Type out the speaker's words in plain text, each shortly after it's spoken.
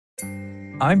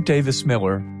I'm Davis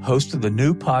Miller, host of the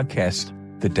new podcast,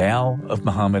 The Tao of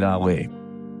Muhammad Ali.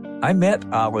 I met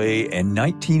Ali in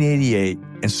 1988,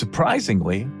 and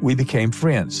surprisingly, we became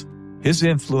friends. His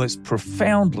influence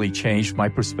profoundly changed my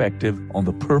perspective on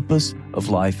the purpose of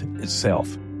life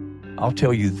itself. I'll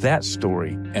tell you that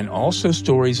story and also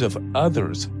stories of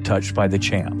others touched by the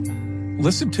champ.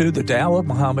 Listen to The Tao of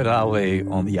Muhammad Ali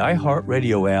on the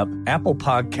iHeartRadio app, Apple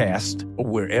Podcast, or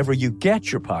wherever you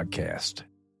get your podcast.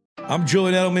 I'm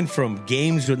Julian Edelman from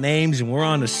Games with Names, and we're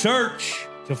on a search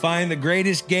to find the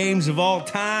greatest games of all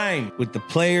time with the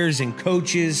players and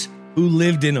coaches who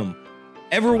lived in them.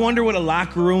 Ever wonder what a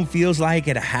locker room feels like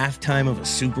at a halftime of a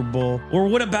Super Bowl? Or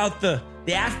what about the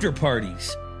after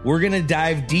parties? We're going to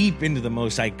dive deep into the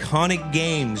most iconic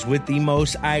games with the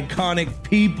most iconic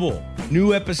people.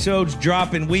 New episodes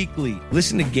dropping weekly.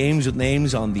 Listen to Games with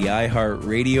Names on the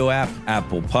iHeartRadio app,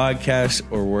 Apple Podcasts,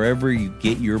 or wherever you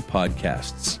get your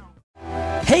podcasts.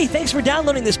 Hey, thanks for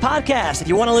downloading this podcast. If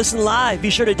you want to listen live, be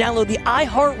sure to download the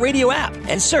iHeartRadio app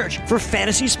and search for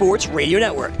Fantasy Sports Radio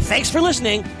Network. Thanks for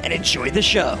listening and enjoy the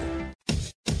show.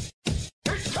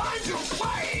 It's time to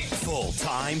play!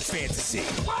 Full-time fantasy.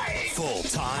 Play!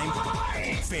 Full-time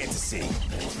fantasy.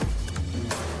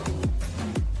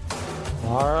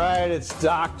 All right, it's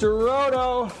Dr.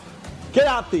 Roto. Get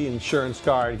out the insurance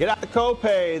card. Get out the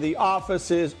copay. The office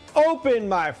is open,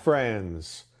 my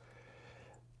friends.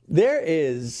 There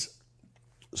is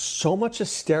so much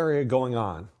hysteria going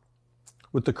on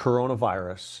with the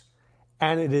coronavirus,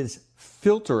 and it is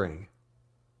filtering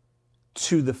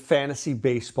to the fantasy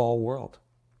baseball world.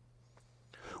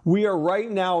 We are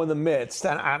right now in the midst,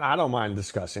 and I don't mind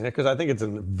discussing it because I think it's a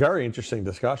very interesting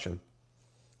discussion.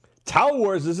 Tout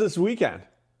Wars is this weekend.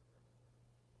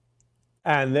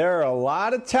 And there are a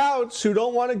lot of touts who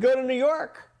don't want to go to New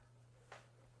York.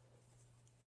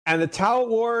 And the Tout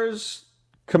Wars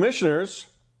commissioners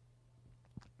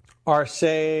are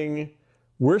saying,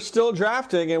 we're still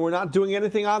drafting and we're not doing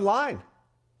anything online.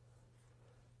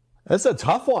 That's a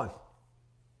tough one.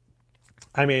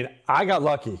 I mean, I got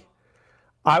lucky.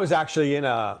 I was actually in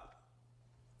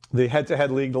the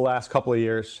head-to-head league the last couple of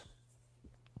years.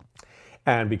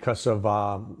 And because of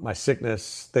my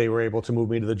sickness, they were able to move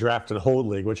me to the draft and hold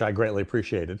league, which I greatly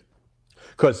appreciated.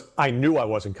 Because I knew I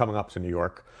wasn't coming up to New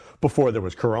York before there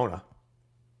was Corona.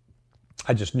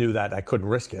 I just knew that I couldn't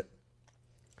risk it.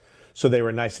 So they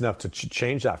were nice enough to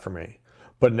change that for me.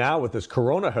 But now with this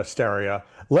Corona hysteria,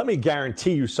 let me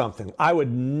guarantee you something. I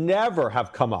would never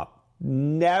have come up.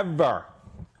 Never.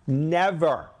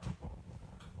 Never.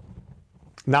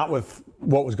 Not with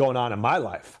what was going on in my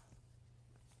life.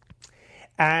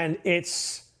 And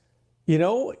it's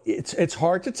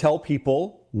hard to tell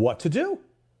people what to do.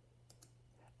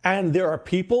 And there are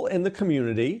people in the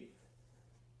community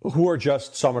who are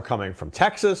some are coming from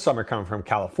Texas, some are coming from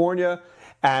California.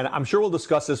 And I'm sure we'll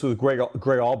discuss this with Greg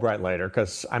Albright later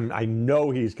because I know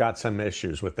he's got some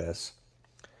issues with this.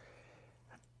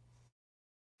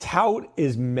 Tout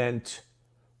is meant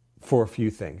for a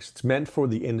few things. It's meant for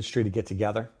the industry to get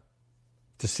together,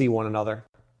 to see one another,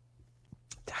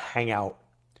 to hang out.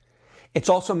 It's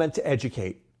also meant to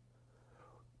educate.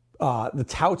 The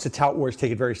touts at Tout Wars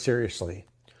take it very seriously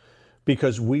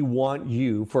because we want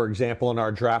you, for example, in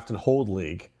our draft and hold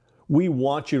league, we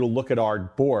want you to look at our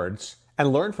boards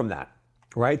and learn from that,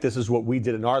 right? This is what we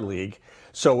did in our league.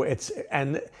 So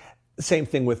and same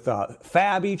thing with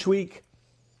Fab each week.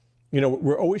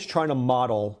 We're always trying to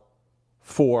model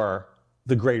for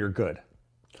the greater good.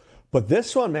 But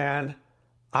this one, man,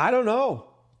 I don't know.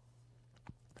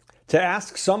 To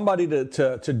ask somebody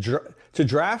to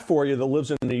draft for you that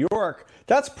lives in New York,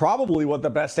 that's probably what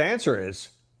the best answer is.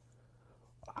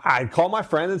 I'd call my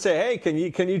friend and say, hey, can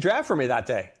you draft for me that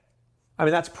day? I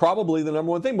mean, that's probably the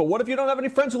number one thing. But what if you don't have any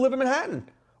friends who live in Manhattan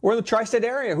or in the tri-state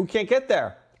area who can't get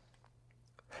there?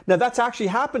 Now, that's actually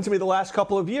happened to me the last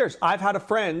couple of years. I've had a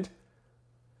friend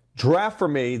draft for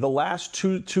me the last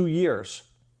two years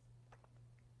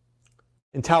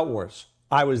in Tout Wars.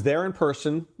 I was there in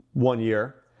person one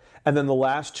year, and then the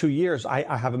last 2 years,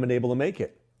 I haven't been able to make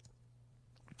it.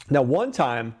 Now, one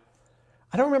time,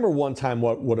 I don't remember one time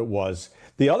what it was.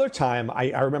 The other time,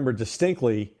 I remember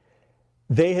distinctly,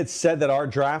 they had said that our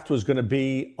draft was going to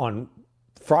be on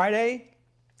Friday,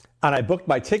 and I booked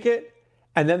my ticket,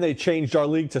 and then they changed our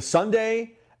league to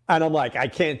Sunday, and I'm like, I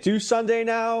can't do Sunday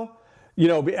now.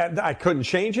 I couldn't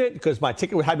change it because my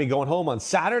ticket had me going home on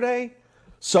Saturday,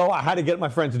 so I had to get my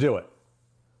friend to do it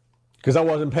because I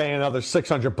wasn't paying another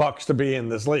 $600 to be in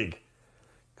this league.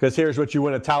 Because here's what you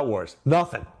win at Tout Wars: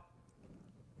 nothing.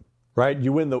 Right?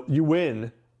 You win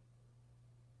the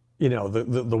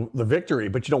victory,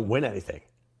 but you don't win anything.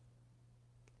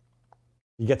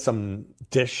 You get some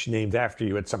dish named after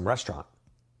you at some restaurant,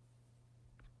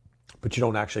 but you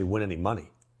don't actually win any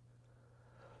money.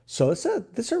 So it's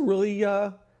really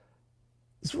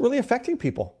affecting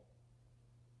people.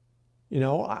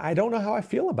 I don't know how I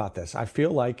feel about this. I feel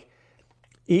like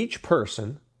each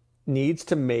person needs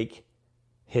to make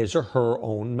his or her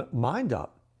own mind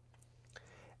up.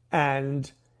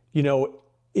 And,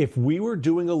 if we were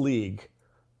doing a league,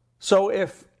 so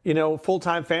if,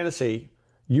 full-time fantasy,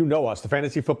 us, the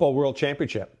Fantasy Football World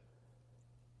Championship,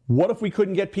 what if we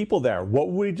couldn't get people there? What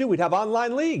would we do? We'd have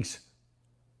online leagues.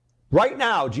 Right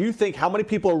now, do you think how many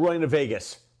people are running to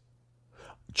Vegas?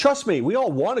 Trust me, we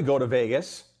all want to go to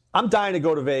Vegas. I'm dying to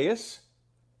go to Vegas.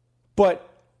 But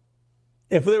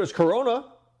if there was Corona,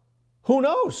 who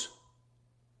knows?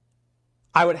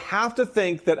 I would have to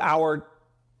think that our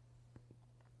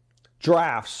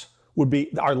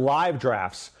live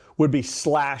drafts would be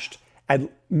slashed at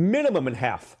minimum in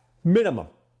half. Minimum.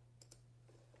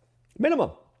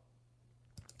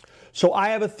 So I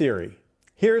have a theory.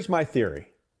 Here's my theory.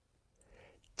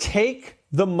 Take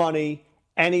the money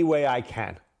any way I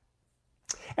can.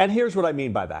 And here's what I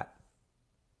mean by that.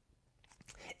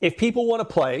 If people want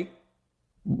to play,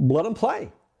 let them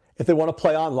play. If they want to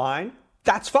play online,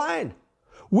 that's fine.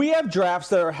 We have drafts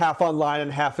that are half online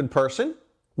and half in person.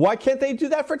 Why can't they do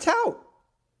that for tout?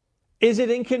 Is it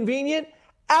inconvenient?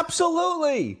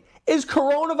 Absolutely. Is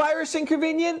coronavirus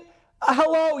inconvenient?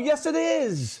 Hello, yes it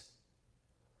is.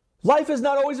 Life is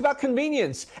not always about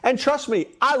convenience. And trust me,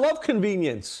 I love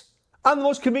convenience. I'm the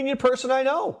most convenient person I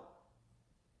know.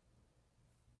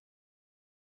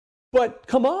 But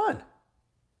come on.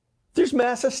 There's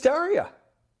mass hysteria.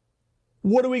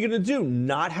 What are we going to do?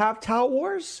 Not have Tout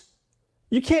Wars?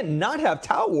 You can't not have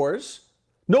Tout Wars.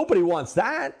 Nobody wants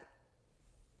that.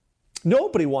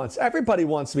 Everybody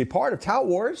wants to be part of Tout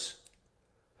Wars.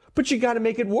 But you got to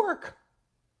make it work.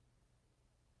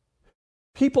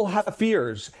 People have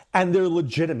fears, and they're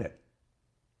legitimate.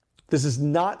 This is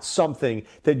not something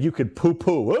that you could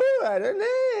poo-poo. Oh, I don't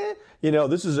know.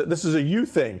 This is a you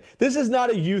thing. This is not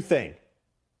a you thing.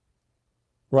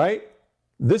 Right?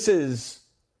 This is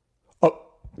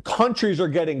countries are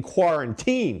getting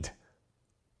quarantined.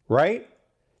 Right?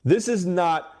 This is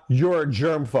not you're a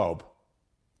germphobe.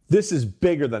 This is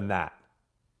bigger than that.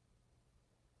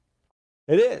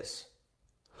 It is.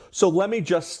 So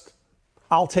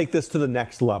I'll take this to the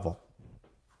next level.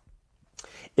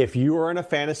 If you are in a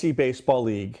fantasy baseball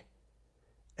league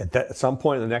at some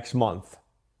point in the next month,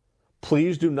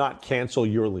 please do not cancel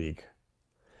your league.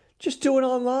 Just do it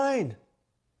online.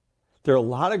 There are a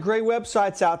lot of great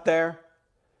websites out there.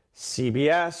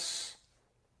 CBS,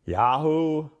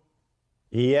 Yahoo,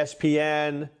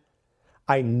 ESPN.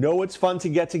 I know it's fun to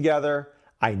get together.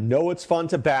 I know it's fun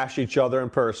to bash each other in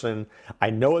person. I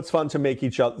know it's fun to make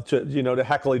to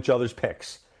heckle each other's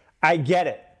picks. I get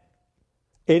it.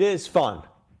 It is fun.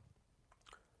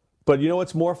 But you know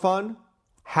what's more fun?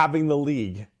 Having the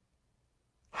league.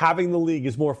 Having the league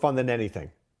is more fun than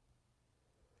anything.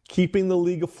 Keeping the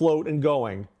league afloat and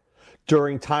going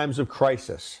during times of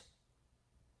crisis.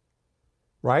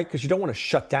 Right? Because you don't want to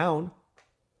shut down.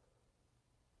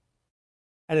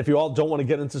 And if you all don't want to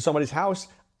get into somebody's house,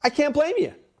 I can't blame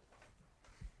you.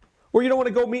 Or you don't want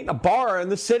to go meet in a bar in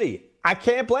the city. I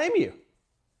can't blame you.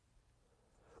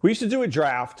 We used to do a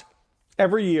draft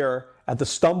every year at the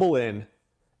Stumble Inn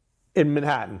in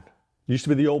Manhattan. It used to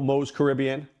be the old Moe's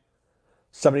Caribbean,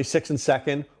 76 and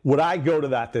 2nd. Would I go to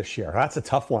that this year? That's a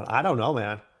tough one. I don't know,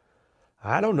 man.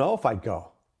 I don't know if I'd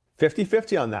go.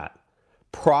 50-50 on that.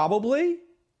 Probably,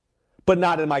 but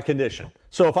not in my condition.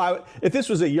 So if this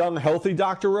was a young, healthy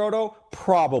Dr. Roto,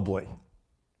 probably.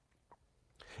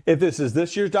 If this is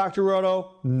this year's Dr.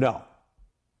 Roto, no.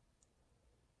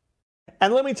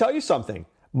 And let me tell you something.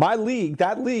 My league,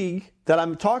 that league that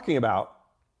I'm talking about,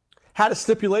 had a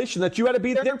stipulation that you had to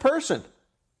be there in person.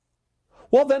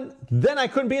 Well, then I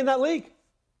couldn't be in that league.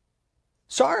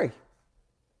 Sorry.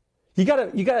 You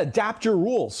gotta adapt your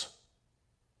rules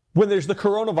when there's the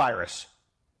coronavirus.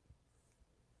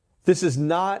 This is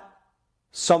not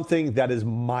something that is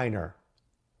minor.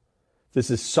 This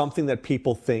is something that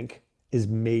people think is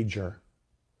major.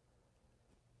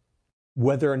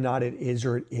 Whether or not it is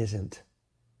or it isn't.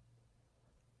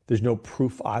 There's no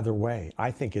proof either way. I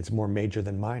think it's more major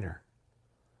than minor.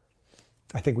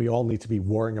 I think we all need to be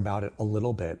worrying about it a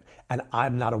little bit. And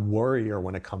I'm not a worrier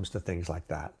when it comes to things like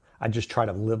that. I just try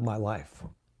to live my life.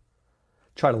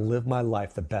 Try to live my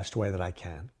life the best way that I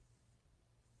can.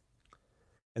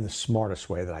 In the smartest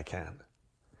way that I can.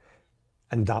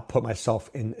 And not put myself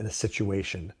in a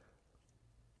situation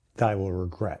that I will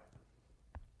regret.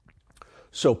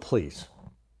 So please,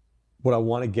 what I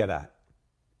want to get at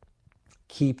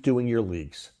keep doing your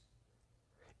leagues.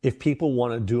 If people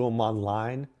want to do them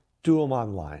online, do them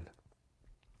online.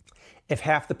 If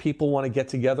half the people want to get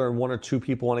together and one or two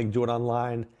people want to do it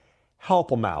online, help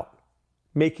them out.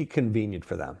 Make it convenient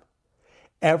for them.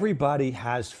 Everybody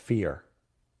has fear,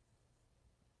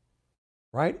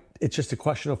 right? It's just a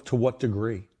question of to what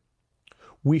degree.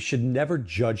 We should never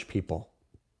judge people,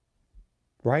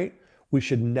 right? We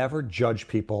should never judge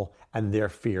people and their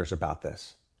fears about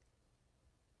this,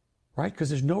 right? Because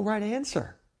there's no right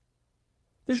answer.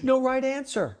 There's no right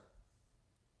answer.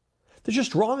 There's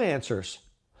just wrong answers.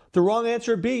 The wrong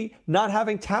answer would be not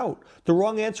having tout. The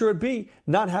wrong answer would be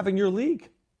not having your league.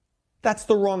 That's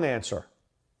the wrong answer.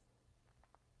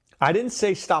 I didn't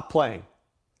say stop playing.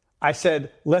 I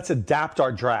said, let's adapt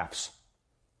our drafts.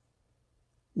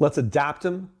 Let's adapt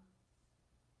them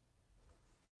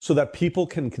so that people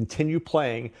can continue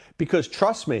playing. Because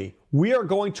trust me, we are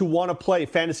going to want to play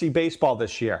fantasy baseball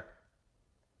this year.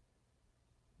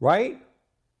 Right?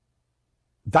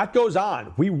 That goes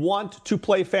on. We want to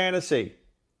play fantasy.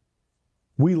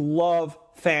 We love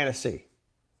fantasy.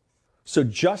 So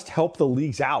just help the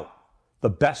leagues out the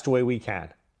best way we can.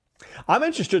 I'm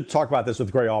interested to talk about this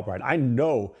with Gray Albright.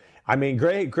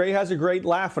 Gray has a great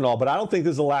laugh and all, but I don't think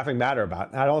this is a laughing matter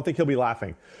about it. I don't think he'll be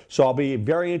laughing. So I'll be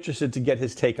very interested to get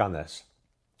his take on this.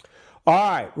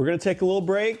 All right, we're going to take a little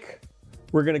break.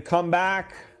 We're going to come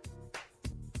back.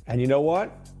 And you know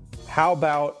what? How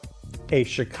about a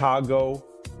Chicago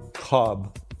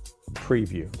Cub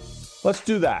preview? Let's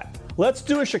do that. Let's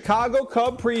do a Chicago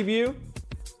Cub preview.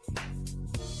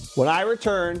 When I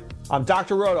return, I'm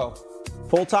Dr. Roto,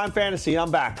 Full-Time Fantasy. I'm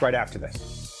back right after this.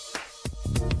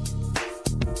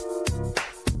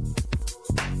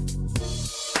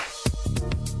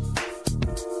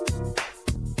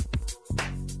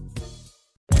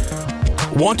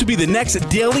 Want to be the next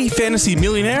daily fantasy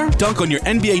millionaire? Dunk on your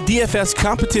NBA DFS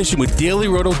competition with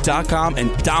DailyRoto.com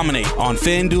and dominate on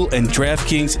FanDuel and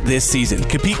DraftKings this season.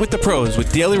 Compete with the pros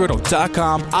with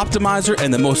DailyRoto.com, Optimizer,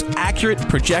 and the most accurate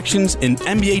projections in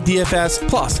NBA DFS,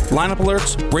 plus lineup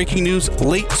alerts, breaking news,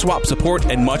 late swap support,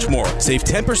 and much more. Save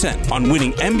 10% on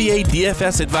winning NBA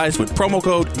DFS advice with promo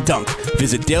code DUNK.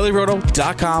 Visit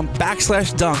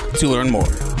DailyRoto.com/dunk to learn more.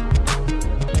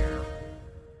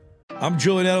 I'm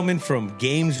Julian Edelman from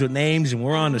Games with Names, and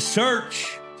we're on a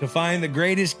search to find the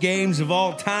greatest games of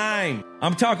all time.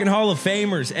 I'm talking Hall of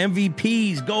Famers,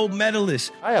 MVPs, gold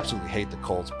medalists. I absolutely hate the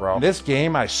Colts, bro. This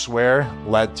game, I swear,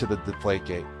 led to the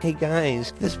Deflategate. Hey,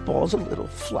 guys, this ball's a little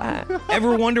flat.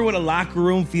 Ever wonder what a locker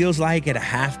room feels like at a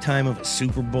halftime of a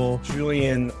Super Bowl?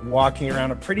 Julian walking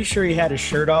around, I'm pretty sure he had his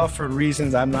shirt off for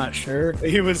reasons I'm not sure.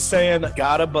 He was saying,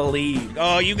 gotta believe.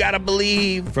 Oh, you gotta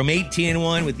believe. From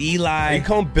 18-1 with Eli. Are you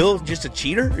calling Bill just a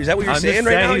cheater? Is that what you're saying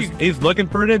right now? He's looking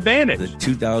for an advantage. The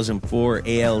 2004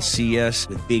 ALCS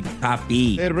with Big Papi.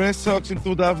 The Red Sox in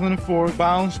 2004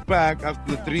 bounced back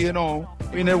after 3-0.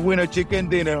 Winner chicken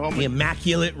dinner. Homie. The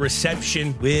immaculate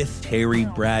reception with Terry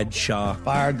Bradshaw.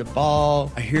 Fired the ball.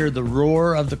 I hear the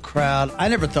roar of the crowd. I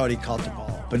never thought he caught the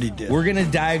ball, but he did. We're going to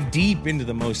dive deep into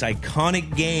the most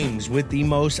iconic games with the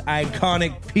most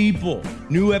iconic people.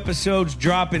 New episodes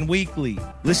dropping weekly.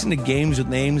 Listen to Games with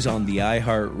Names on the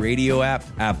iHeartRadio app,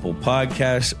 Apple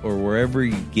Podcasts, or wherever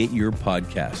you get your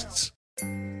podcasts.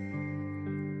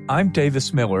 I'm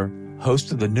Davis Miller,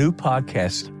 host of the new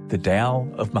podcast, The Tao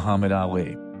of Muhammad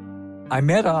Ali. I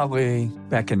met Ali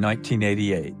back in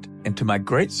 1988, and to my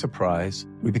great surprise,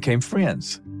 we became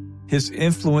friends. His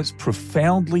influence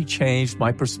profoundly changed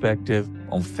my perspective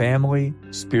on family,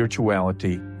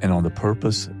 spirituality, and on the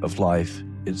purpose of life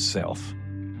itself.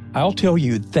 I'll tell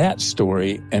you that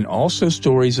story and also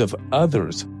stories of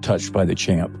others touched by the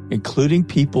champ, including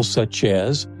people such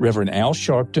as Reverend Al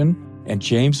Sharpton and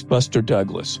James Buster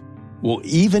Douglas. We'll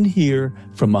even hear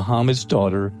from Muhammad's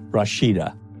daughter,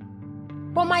 Rashida.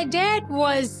 Well, my dad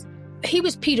was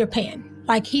Peter Pan.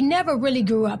 Like, he never really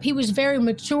grew up. He was very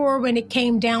mature when it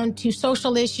came down to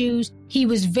social issues. He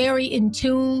was very in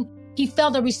tune. He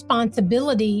felt a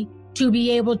responsibility to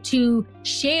be able to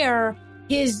share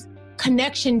his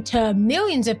connection to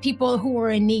millions of people who were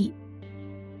in need.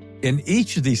 In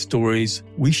each of these stories,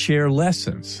 we share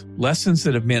lessons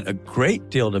that have meant a great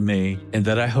deal to me and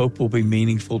that I hope will be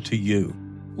meaningful to you.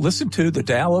 Listen to The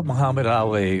Tao of Muhammad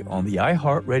Ali on the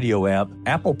iHeartRadio app,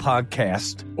 Apple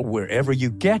Podcast, or wherever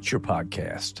you get your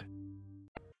podcast.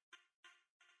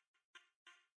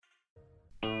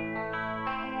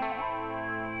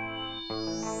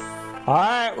 All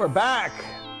right, we're back.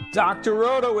 Dr.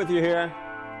 Roto with you here.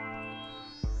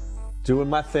 Doing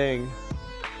my thing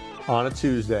on a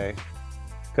Tuesday.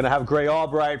 Going to have Gray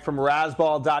Albright from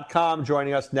Razzball.com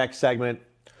joining us next segment.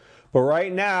 But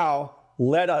right now,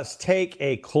 let us take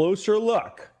a closer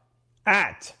look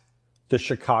at the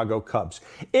Chicago Cubs.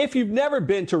 If you've never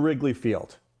been to Wrigley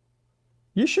Field,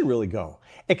 you should really go.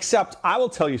 Except I will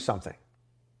tell you something.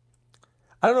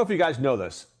 I don't know if you guys know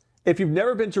this. If you've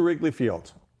never been to Wrigley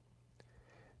Field,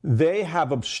 they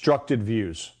have obstructed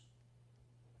views.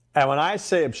 And when I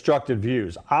say obstructed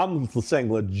views, I'm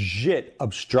saying legit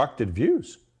obstructed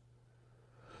views.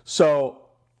 So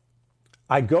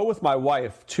I go with my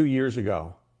wife 2 years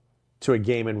ago to a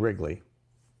game in Wrigley.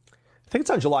 I think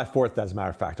it's on July 4th, as a matter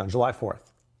of fact, on July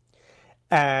 4th.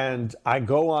 And I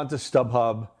go on to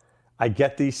StubHub. I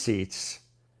get these seats,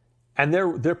 and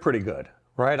they're pretty good,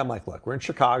 right? I'm like, look, we're in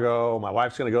Chicago. My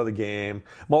wife's going to go to the game.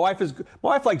 My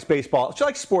wife likes baseball. She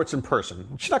likes sports in person.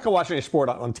 She's not going to watch any sport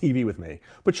on TV with me,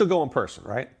 but she'll go in person,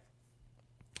 right?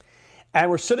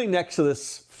 And we're sitting next to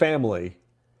this family,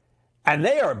 and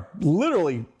they are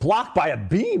literally blocked by a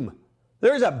beam.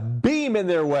 There's a beam in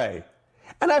their way.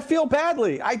 And I feel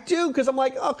badly. I do, because I'm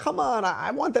like, oh, come on. I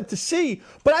want them to see.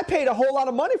 But I paid a whole lot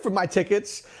of money for my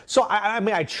tickets. So,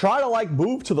 I try to,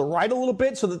 move to the right a little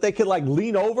bit so that they could,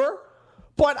 lean over.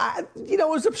 But, it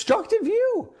was obstructed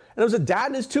view. And it was a dad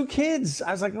and his 2 kids.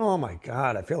 I was like, oh, my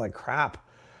God, I feel like crap.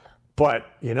 But,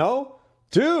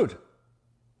 dude,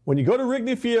 when you go to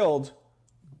Wrigley Field,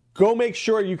 go make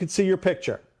sure you can see your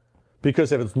picture.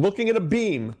 Because if it's looking at a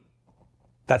beam,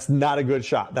 that's not a good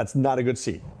shot. That's not a good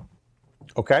seat.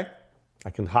 Okay? I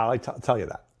can tell you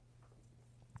that.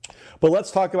 But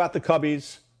let's talk about the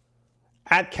Cubbies.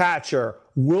 At catcher,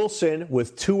 Wilson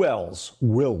with 2 L's.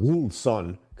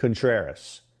 Wilson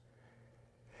Contreras.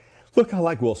 Look, I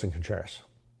like Wilson Contreras.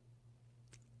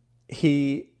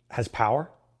 He has power.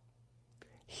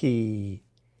 He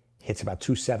hits about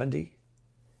 270.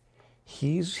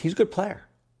 He's a good player.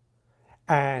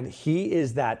 And he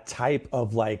is that type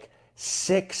of 6th,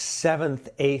 7th,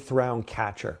 8th round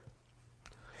catcher.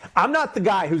 I'm not the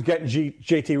guy who's getting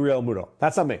JT Realmuto.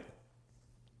 That's not me.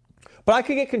 But I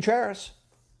could get Contreras.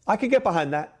 I could get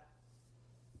behind that.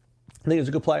 I think he's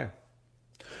a good player.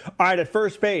 All right, at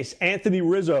first base, Anthony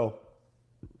Rizzo.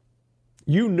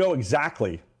 You know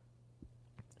exactly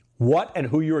what and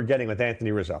who you are getting with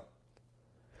Anthony Rizzo.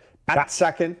 At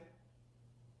second,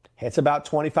 hits about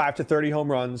 25 to 30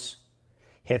 home runs.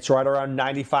 Hits right around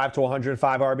 95 to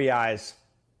 105 RBIs.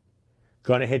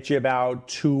 Going to hit you about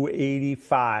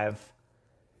 285.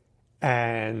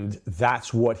 And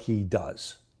that's what he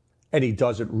does. And he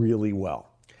does it really well.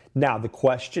 Now, the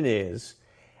question is,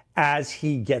 as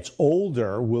he gets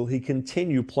older, will he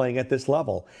continue playing at this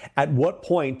level? At what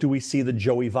point do we see the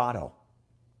Joey Votto?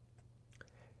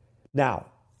 Now,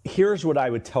 here's what I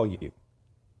would tell you.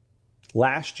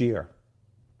 Last year,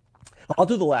 I'll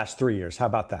do the last 3 years. How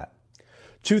about that?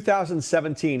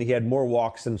 2017, he had more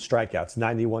walks than strikeouts,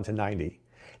 91 to 90.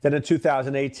 Then in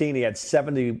 2018, he had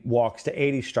 70 walks to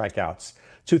 80 strikeouts.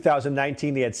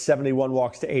 2019, he had 71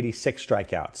 walks to 86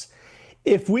 strikeouts.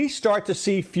 If we start to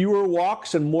see fewer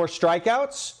walks and more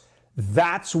strikeouts,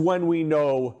 that's when we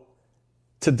know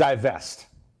to divest.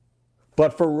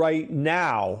 But for right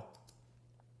now,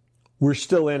 we're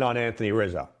still in on Anthony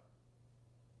Rizzo.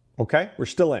 Okay? We're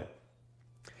still in.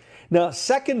 Now,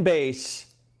 second base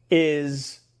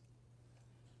is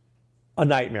a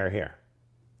nightmare here.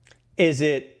 Is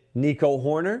it Nico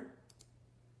Horner?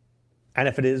 And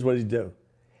if it is, what does he do?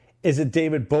 Is it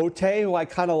David Bote, who I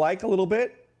kind of like a little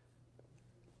bit?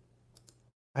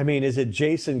 I mean, is it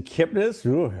Jason Kipnis?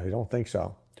 Ooh, I don't think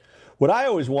so. What I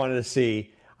always wanted to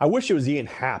see, I wish it was Ian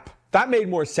Happ. That made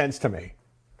more sense to me.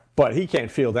 But he can't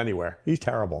field anywhere. He's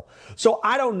terrible. So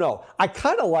I don't know. I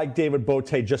kind of like David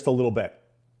Bote just a little bit.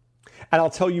 And I'll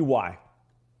tell you why.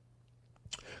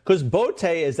 Because Bote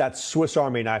is that Swiss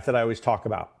Army knife that I always talk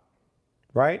about,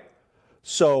 right?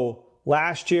 So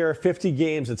last year, 50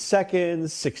 games at second,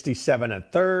 67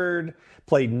 at third,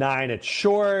 played 9 at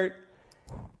short.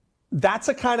 That's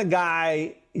a kind of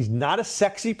guy, he's not a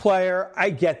sexy player. I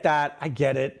get that. I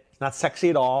get it. It's not sexy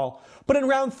at all. But in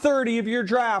round 30 of your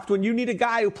draft, when you need a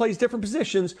guy who plays different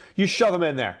positions, you shove him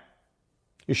in there.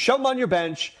 You shove him on your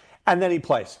bench, and then he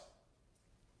plays.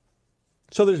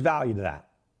 So there's value to that.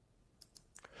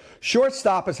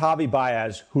 Shortstop is Javi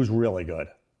Baez, who's really good.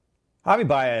 Javi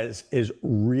Baez is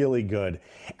really good.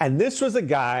 And this was a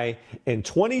guy in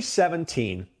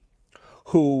 2017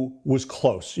 who was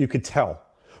close, you could tell.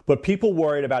 But people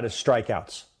worried about his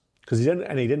strikeouts because he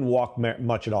didn't walk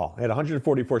much at all. He had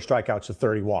 144 strikeouts to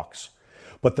 30 walks.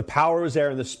 But the power was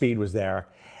there and the speed was there.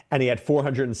 And he had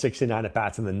 469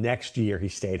 at-bats. And the next year he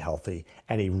stayed healthy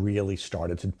and he really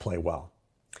started to play well.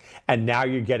 And now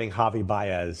you're getting Javi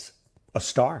Baez, a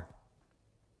star.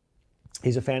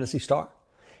 He's a fantasy star.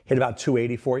 Hit about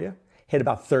 280 for you. hit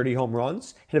about 30 home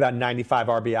runs, hit about 95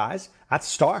 RBIs. That's a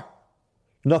star.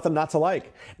 Nothing not to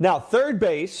like. Now, third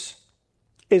base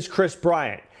is Kris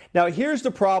Bryant. Now, here's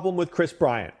the problem with Kris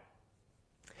Bryant.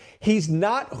 He's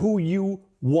not who you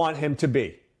want him to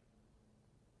be.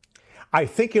 I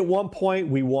think at one point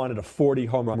we wanted a 40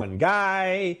 home run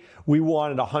guy. We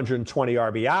wanted 120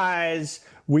 RBIs.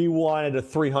 We wanted a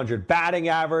 300 batting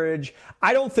average.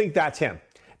 I don't think that's him.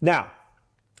 Now,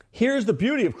 here's the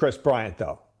beauty of Kris Bryant,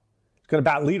 though. He's going to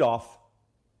bat leadoff,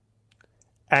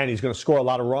 and he's going to score a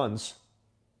lot of runs.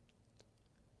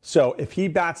 So if he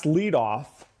bats leadoff,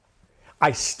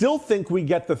 I still think we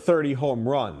get the 30 home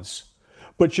runs,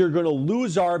 but you're going to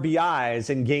lose RBIs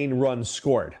and gain runs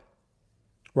scored,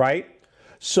 right?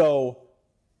 So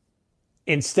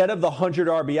instead of the 100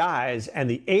 RBIs and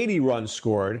the 80 runs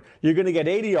scored, you're going to get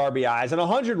 80 RBIs and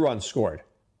 100 runs scored.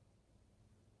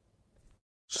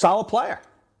 Solid player.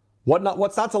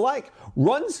 What's not to like?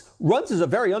 Runs is a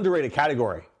very underrated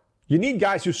category. You need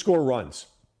guys who score runs.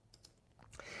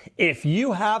 If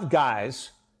you have guys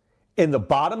in the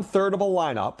bottom third of a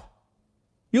lineup,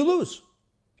 you lose.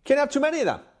 You can't have too many of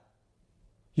them.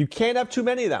 You can't have too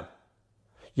many of them.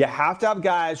 You have to have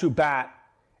guys who bat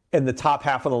in the top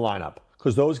half of the lineup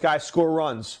because those guys score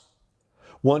runs.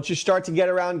 Once you start to get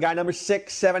around guy number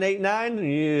 6, 7, 8, 9,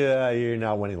 you're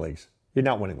not winning leagues. You're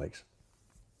not winning leagues.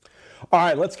 All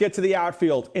right, let's get to the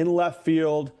outfield. In left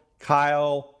field,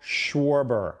 Kyle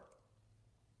Schwarber.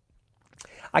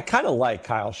 I kind of like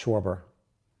Kyle Schwarber.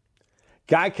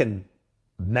 Guy can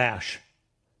mash.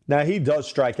 Now, he does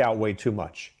strike out way too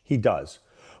much. He does.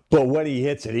 But when he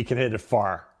hits it, he can hit it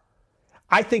far.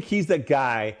 I think he's the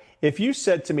guy. If you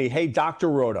said to me, hey, Dr.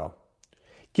 Roto,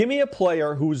 give me a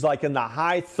player who's like in the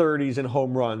high 30s in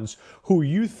home runs who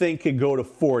you think could go to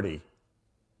 40,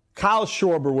 Kyle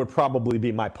Schwarber would probably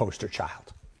be my poster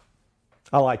child.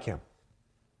 I like him.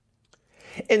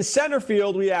 In center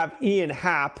field, we have Ian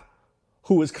Happ,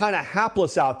 who is kind of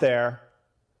hapless out there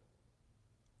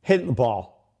hitting the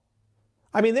ball.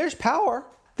 I mean, there's power,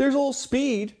 there's a little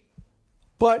speed,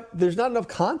 but there's not enough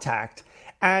contact.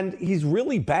 And he's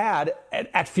really bad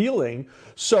at fielding.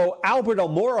 So Albert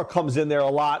Almora comes in there a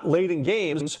lot late in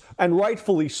games, and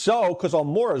rightfully so, because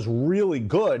Almora is really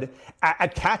good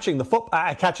at catching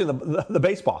the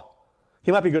baseball.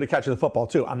 He might be good at catching the football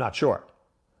too. I'm not sure,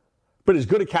 but he's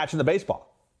good at catching the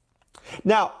baseball.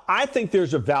 Now, I think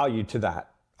there's a value to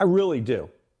that. I really do.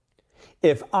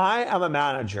 If I am a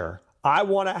manager, I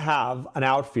want to have an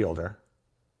outfielder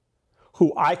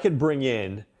who I could bring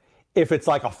in. If it's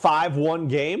like a 5-1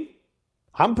 game,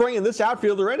 I'm bringing this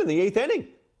outfielder in the 8th inning.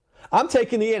 I'm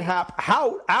taking Ian Happ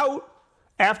out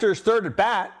after his third at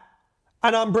bat,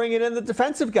 and I'm bringing in the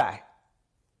defensive guy.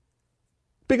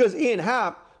 Because Ian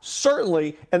Happ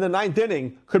certainly in the 9th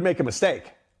inning could make a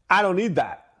mistake. I don't need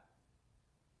that.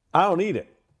 I don't need it.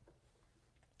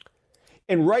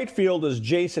 In right field is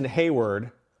Jason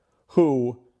Hayward,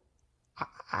 who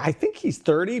I think he's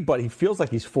 30, but he feels like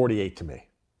he's 48 to me.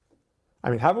 I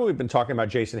mean, haven't we been talking about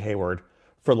Jason Hayward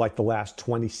for like the last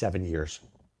 27 years?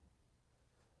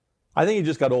 I think he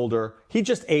just got older. He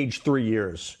just aged 3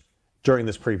 years during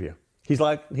this preview. He's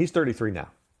 33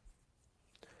 now.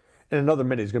 In another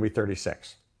minute, he's going to be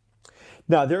 36.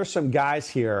 Now, there are some guys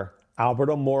here. Albert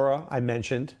Almora, I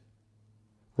mentioned,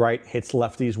 right? Hits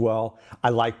lefties well. I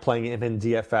like playing him in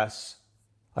DFS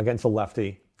against a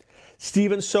lefty.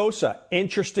 Steven Sosa,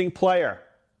 interesting player.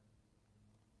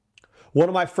 One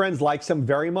of my friends likes him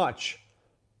very much.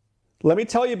 Let me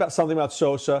tell you about something about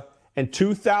Sosa. In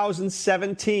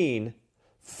 2017,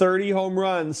 30 home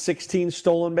runs, 16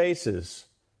 stolen bases.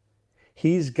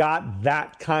 He's got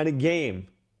that kind of game,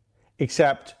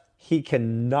 except he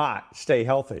cannot stay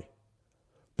healthy.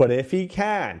 But if he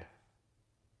can,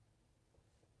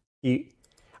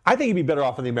 I think he'd be better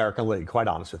off in the American League, quite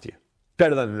honest with you.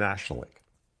 Better than the National League.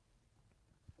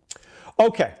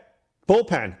 Okay,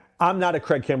 bullpen. I'm not a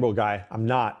Craig Kimbrell guy. I'm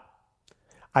not.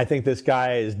 I think this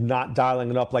guy is not dialing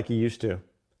it up like he used to.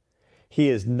 He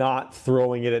is not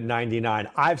throwing it at 99.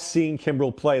 I've seen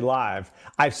Kimbrell play live.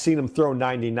 I've seen him throw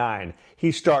 99.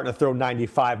 He's starting to throw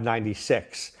 95,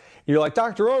 96. You're like,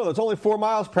 Dr. Roto, that's only 4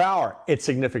 miles per hour. It's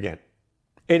significant.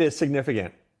 It is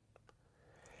significant.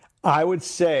 I would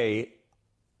say,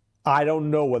 I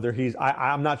don't know whether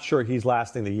I'm not sure he's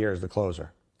lasting the year as the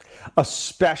closer,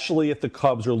 especially if the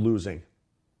Cubs are losing.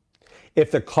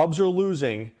 If the Cubs are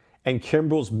losing and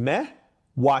Kimbrell's meh,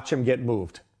 watch him get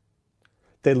moved.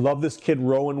 They love this kid,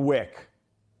 Rowan Wick.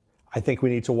 I think we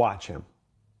need to watch him.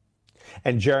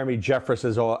 And Jeremy Jeffress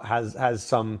has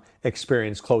some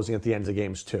experience closing at the ends of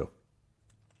games too.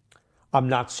 I'm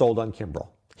not sold on Kimbrell.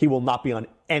 He will not be on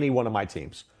any one of my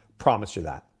teams. Promise you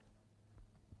that.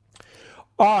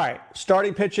 All right,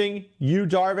 starting pitching, Yu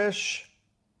Darvish.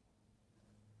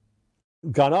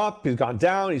 Gone up, he's gone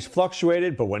down, he's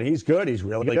fluctuated, but when he's good, he's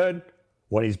really good.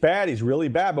 When he's bad, he's really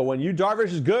bad. But when Yu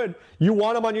Darvish is good, you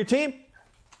want him on your team.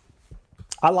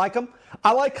 I like him.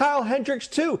 I like Kyle Hendricks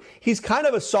too. He's kind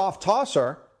of a soft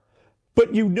tosser,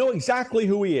 but you know exactly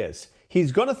who he is.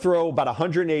 He's going to throw about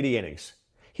 180 innings.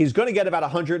 He's going to get about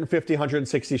 150,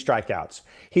 160 strikeouts.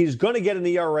 He's going to get an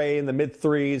ERA in the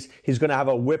mid-threes. He's going to have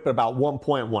a whip at about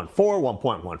 1.14,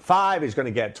 1.15. He's going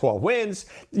to get 12 wins.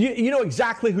 You know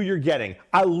exactly who you're getting.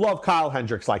 I love Kyle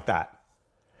Hendricks like that.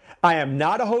 I am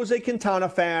not a Jose Quintana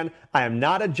fan. I am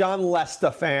not a John Lester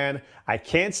fan. I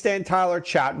can't stand Tyler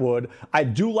Chatwood. I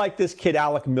do like this kid,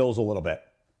 Alec Mills, a little bit.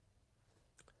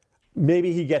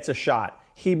 Maybe he gets a shot.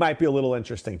 He might be a little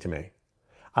interesting to me.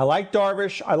 I like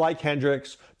Darvish. I like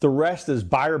Hendricks. The rest is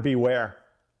buyer beware.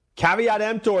 Caveat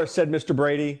emptor, said Mr.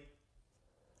 Brady.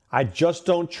 I just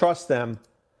don't trust them.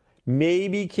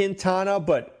 Maybe Quintana,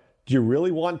 but do you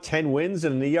really want 10 wins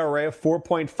and an ERA of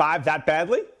 4.5 that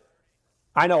badly?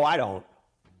 I know I don't.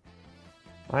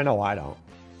 All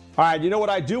right, you know what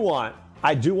I do want?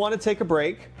 I do want to take a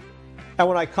break. And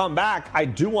when I come back, I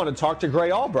do want to talk to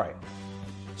Gray Albright.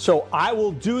 So I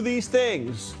will do these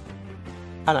things.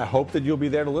 And I hope that you'll be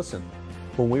there to listen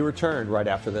when we return right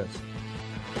after this.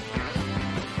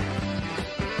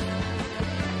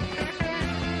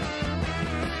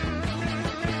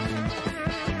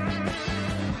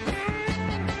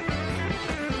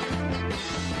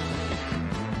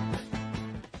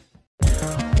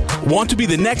 Want to be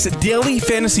the next daily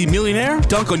fantasy millionaire?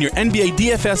 Dunk on your NBA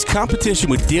DFS competition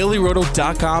with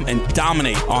DailyRoto.com and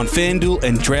dominate on FanDuel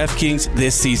and DraftKings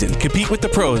this season. Compete with the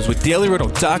pros with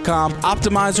DailyRoto.com,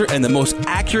 Optimizer, and the most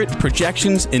accurate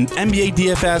projections in NBA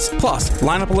DFS, plus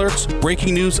lineup alerts,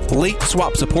 breaking news, late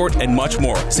swap support, and much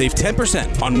more. Save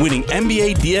 10% on winning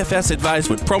NBA DFS advice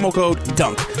with promo code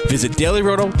DUNK. Visit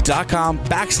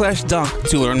DailyRoto.com/dunk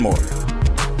to learn more.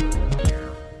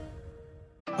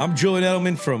 I'm Julian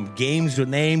Edelman from Games with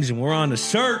Names, and we're on a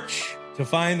search to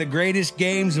find the greatest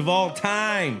games of all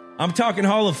time. I'm talking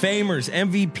Hall of Famers,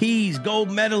 MVPs, gold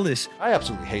medalists. I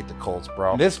absolutely hate the Colts,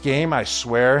 bro. This game, I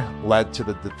swear, led to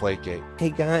the Deflategate.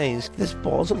 Hey, guys, this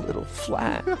ball's a little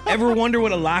flat. Ever wonder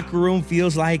what a locker room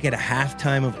feels like at a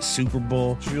halftime of a Super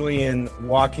Bowl? Julian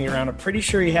walking around, I'm pretty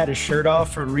sure he had his shirt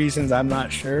off for reasons I'm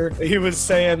not sure. He was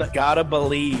saying, gotta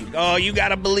believe. Oh, you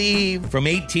gotta believe. From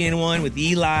 18-1 with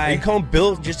Eli. Are you calling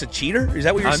Bill just a cheater? Is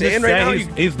that what you're saying right now?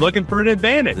 He's looking for an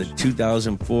advantage. The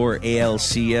 2004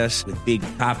 ALCS with Big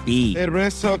Papi. The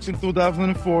Red Sox in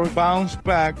 2004 bounced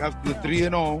back after the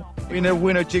 3-0 in a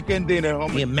winner chicken dinner.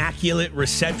 The immaculate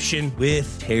reception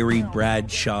with Terry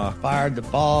Bradshaw. Fired the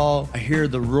ball. I hear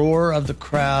the roar of the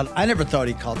crowd. I never thought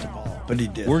he caught the ball, but he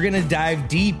did. We're going to dive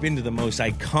deep into the most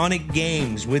iconic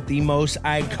games with the most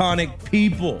iconic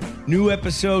people. New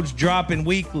episodes dropping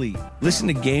weekly. Listen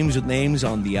to Games with Names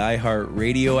on the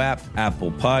iHeartRadio app,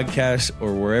 Apple Podcasts,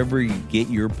 or wherever you get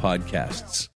your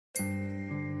podcasts.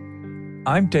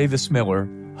 I'm Davis Miller,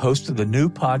 host of the new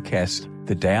podcast,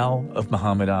 The Tao of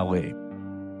Muhammad Ali.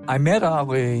 I met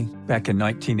Ali back in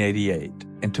 1988,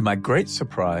 and to my great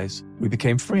surprise, we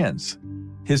became friends.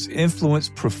 His influence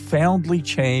profoundly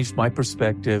changed my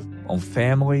perspective on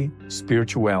family,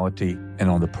 spirituality, and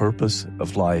on the purpose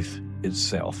of life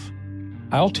itself.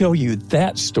 I'll tell you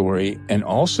that story and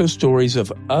also stories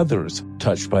of others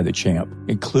touched by the champ,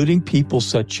 including people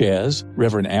such as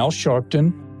Reverend Al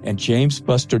Sharpton and James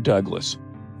Buster Douglas.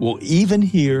 We'll even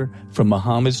hear from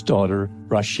Muhammad's daughter,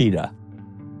 Rashida.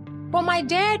 Well, my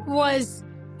dad was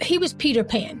Peter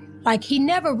Pan. Like, he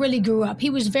never really grew up.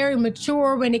 He was very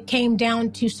mature when it came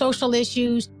down to social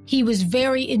issues. He was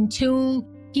very in tune.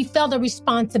 He felt a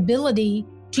responsibility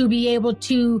to be able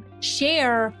to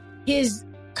share his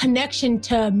connection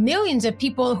to millions of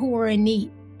people who were in need.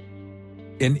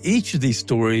 In each of these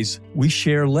stories, we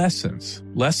share lessons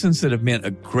that have meant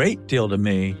a great deal to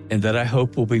me and that I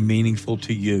hope will be meaningful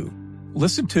to you.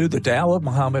 Listen to The Tao of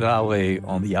Muhammad Ali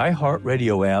on the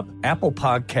iHeartRadio app, Apple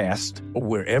Podcast, or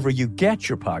wherever you get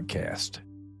your podcast.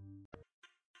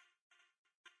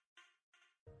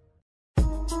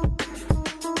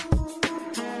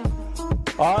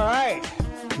 All right,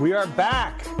 we are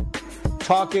back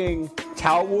talking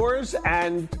Tout Wars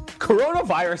and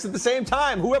coronavirus at the same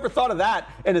time. Whoever thought of that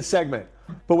in a segment?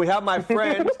 But we have my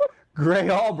friend Gray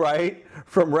Albright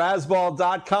from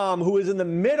Razzball.com, who is in the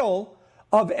middle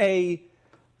of a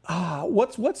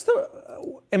what's the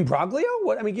imbroglio?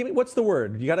 What's the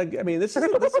word? You gotta. I mean, this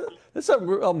is a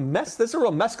real mess. This is a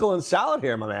real mescaline salad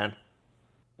here, my man.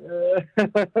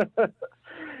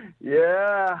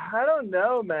 Yeah, I don't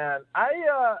know, man.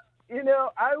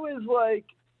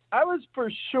 I was for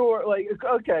sure,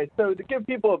 okay, so to give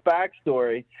people a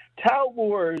backstory, Tout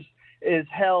Wars is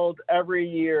held every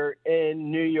year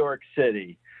in New York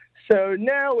City. So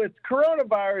now with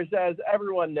coronavirus, as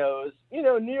everyone knows,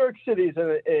 New York City is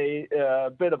a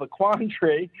bit of a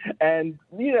quandary, and,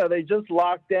 they just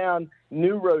locked down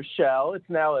New Rochelle. It's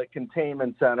now a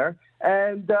containment center.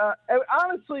 And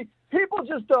honestly, people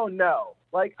just don't know.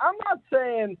 I'm not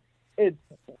saying it's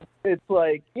it's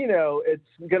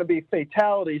going to be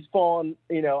fatalities falling,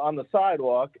 on the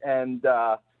sidewalk, and,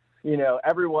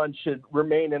 everyone should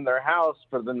remain in their house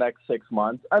for the next 6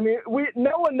 months. I mean,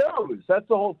 no one knows. That's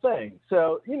the whole thing.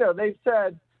 So, they've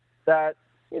said that,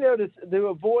 to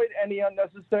avoid any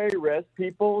unnecessary risk,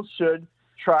 people should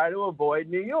try to avoid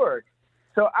New York.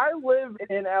 So I live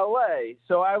in LA.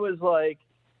 So I was like,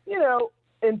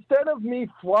 instead of me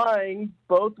flying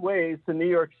both ways to New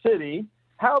York City,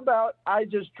 how about I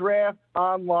just draft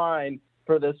online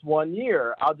for this 1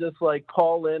 year? I'll just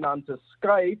call in onto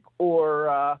Skype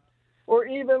or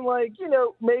even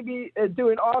maybe do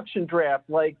an auction draft,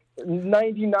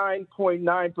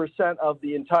 99.9% of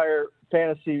the entire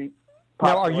fantasy population.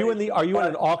 Now, are you in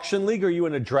an auction league or are you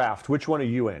in a draft? Which one are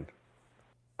you in?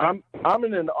 I'm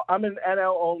in an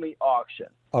NL only auction.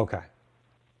 Okay.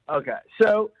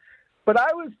 So, but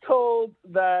I was told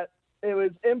that it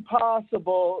was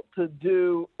impossible to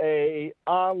do a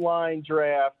online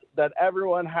draft, that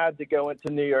everyone had to go into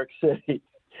New York City.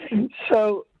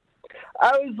 So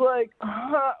I was like,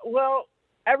 well,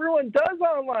 everyone does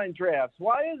online drafts.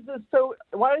 Why is this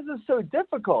so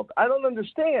difficult? I don't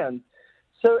understand.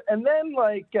 So, and then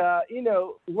Lenny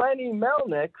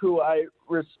Melnick, who I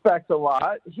respect a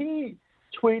lot, he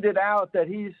tweeted out that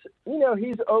he's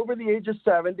over the age of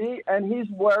 70 and he's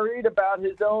worried about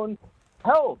his own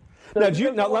health. So let's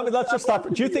just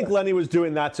stop. Do you think Lenny was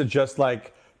doing that to just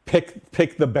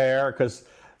pick the bear,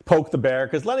 poke the bear?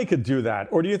 Because Lenny could do that.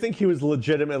 Or do you think he was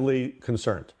legitimately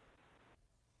concerned?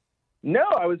 No,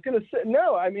 I was going to say,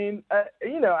 no. I mean, I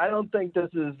don't think this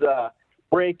is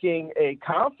breaking a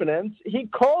confidence. He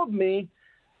called me,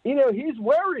 he's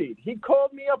worried. He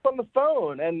called me up on the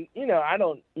phone, and, I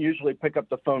don't usually pick up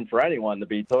the phone for anyone, to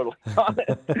be totally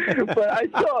honest. But I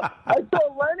saw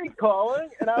Lenny calling,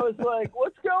 and I was like,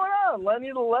 what's going on?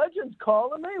 Lenny the Legend's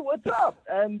calling me? What's up?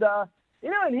 And,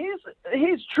 and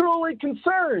he's truly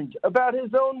concerned about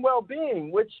his own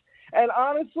well-being, and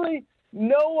honestly,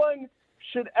 no one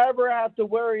should ever have to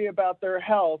worry about their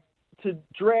health to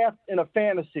draft in a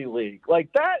fantasy league.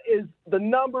 That is the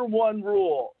number one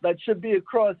rule that should be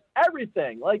across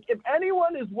everything. If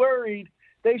anyone is worried,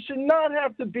 they should not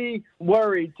have to be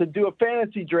worried to do a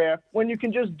fantasy draft when you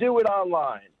can just do it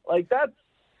online. That's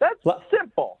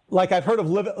simple. I've heard of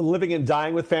living and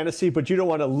dying with fantasy, but you don't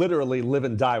want to literally live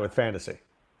and die with fantasy.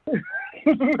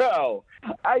 No,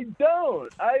 I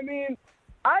don't. I mean,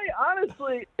 I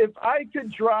honestly, if I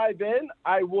could drive in,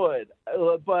 I would.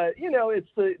 But, it's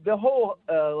the whole,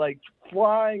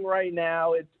 flying right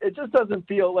now. It just doesn't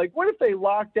feel what if they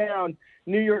lock down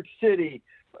New York City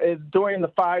during the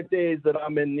 5 days that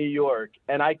I'm in New York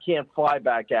and I can't fly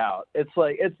back out?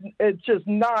 It's just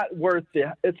not worth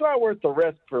it's not worth the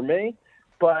risk for me.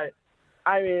 But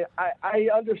I mean, I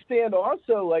understand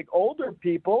also older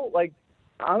people,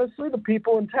 honestly, the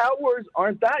people in Tout Wars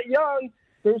aren't that young.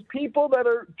 There's people that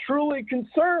are truly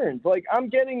concerned. I'm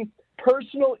getting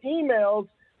personal emails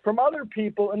from other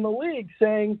people in the league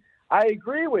saying, I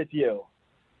agree with you.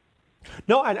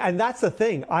 No, and that's the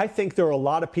thing. I think there are a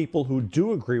lot of people who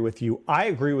do agree with you. I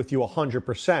agree with you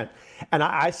 100%. And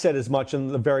I said as much in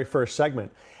the very first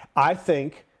segment. I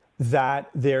think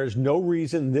that there's no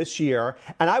reason this year,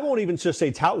 and I won't even just say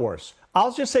Tout Wars.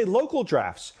 I'll just say local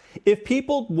drafts. If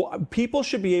people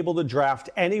should be able to draft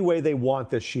any way they want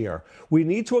this year, we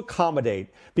need to accommodate,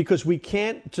 because we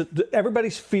can't.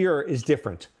 Everybody's fear is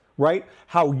different, right?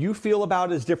 How you feel about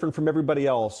it is different from everybody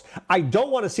else. I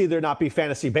don't want to see there not be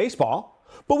fantasy baseball,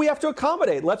 but we have to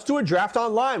accommodate. Let's do a draft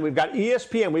online. We've got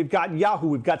ESPN, we've got Yahoo,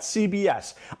 we've got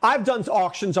CBS. I've done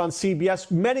auctions on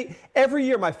CBS every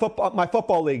year. My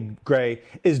football league, Gray,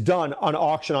 is done on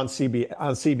auction on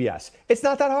CBS. It's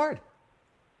not that hard.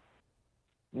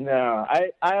 No,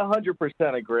 I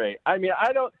 100% agree. I mean,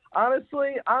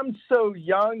 honestly, I'm so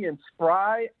young and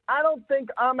spry, I don't think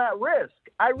I'm at risk.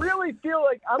 I really feel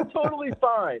like I'm totally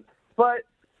fine. But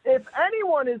if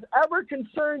anyone is ever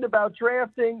concerned about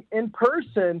drafting in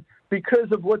person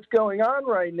because of what's going on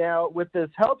right now with this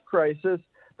health crisis,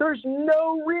 there's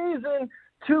no reason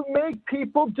to make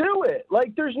people do it.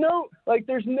 There's no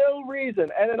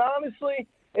reason. And honestly,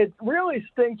 it really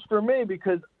stinks for me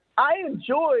because I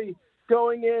enjoy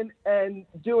going in and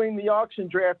doing the auction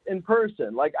draft in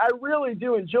person. Like, I really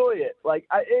do enjoy it. Like,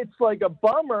 it's like a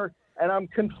bummer, and I'm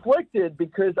conflicted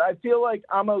because I feel like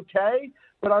I'm okay.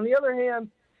 But on the other hand,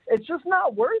 it's just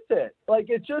not worth it. Like,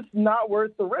 it's just not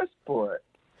worth the risk for it.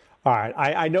 All right.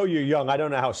 I know you're young. I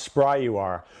don't know how spry you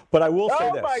are, but I will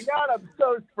say this. Oh, my God, I'm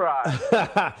so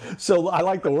spry. So I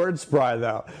like the word spry,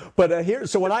 though. But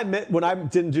so when I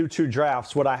didn't do 2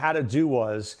 drafts, what I had to do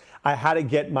was I had to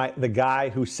get the guy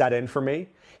who sat in for me.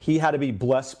 He had to be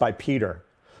blessed by Peter.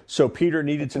 So Peter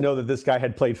needed to know that this guy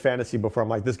had played fantasy before. I'm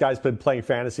like, this guy's been playing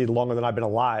fantasy longer than I've been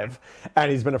alive.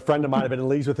 And he's been a friend of mine. I've been in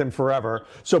leagues with him forever.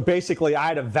 So basically, I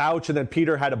had to vouch, and then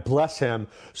Peter had to bless him.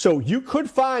 So you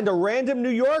could find a random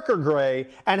New Yorker, Gray,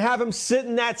 and have him sit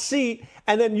in that seat,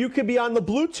 and then you could be on the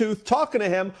Bluetooth talking to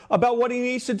him about what he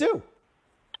needs to do.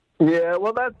 Yeah,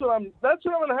 well, that's what I'm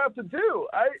going to have to do.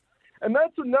 And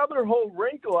that's another whole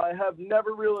wrinkle I have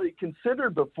never really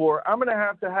considered before. I'm going to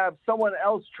have someone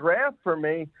else draft for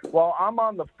me while I'm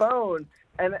on the phone.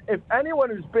 And if anyone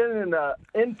who's been in an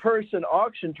in-person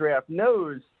auction draft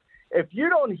knows, if you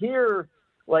don't hear,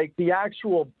 like, the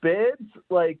actual bids,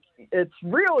 like, it's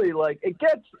really, like, it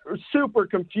gets super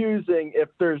confusing if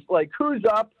there's, like, who's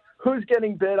up, who's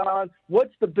getting bid on,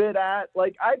 what's the bid at.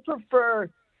 Like, I prefer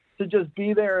to just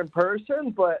be there in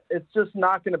person, but it's just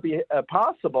not going to be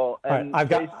possible. And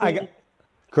right,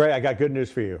 Gray, I got good news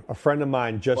for you. A friend of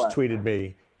mine just tweeted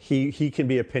me. He can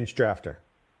be a pinch drafter.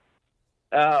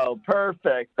 Oh,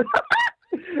 perfect.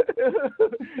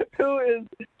 Who is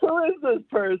this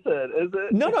person? Is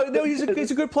it? No.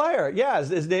 He's a good player. Yeah,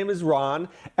 his name is Ron,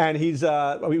 and he's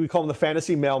we call him the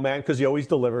fantasy mailman because he always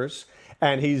delivers.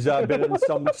 And he's been in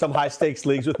some high stakes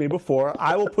leagues with me before.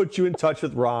 I will put you in touch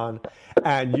with Ron,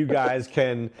 and you guys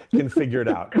can figure it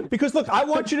out. Because look, I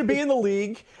want you to be in the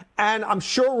league, and I'm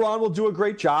sure Ron will do a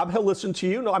great job. He'll listen to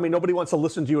you. No, I mean, nobody wants to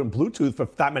listen to you in Bluetooth for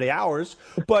that many hours.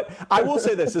 But I will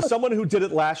say this: as someone who did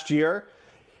it last year,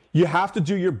 you have to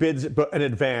do your bids in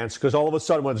advance because all of a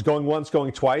sudden, when it's going once,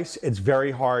 going twice, it's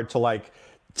very hard to like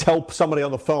tell somebody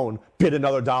on the phone bid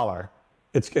another $1.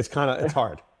 It's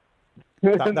hard.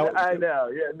 I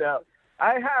know. Yeah, no.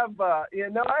 I have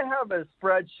a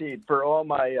spreadsheet for all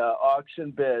my auction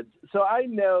bids, so I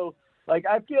know. Like,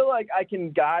 I feel like I can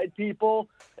guide people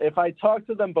if I talk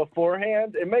to them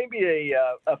beforehand. It may be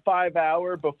a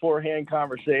 5-hour beforehand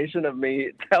conversation of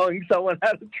me telling someone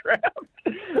how to draft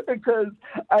because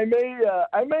I may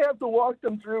have to walk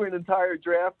them through an entire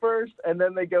draft first, and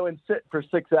then they go and sit for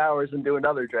 6 hours and do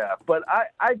another draft. But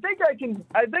I think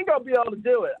I'll be able to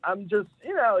do it. I'm just,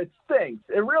 it stinks.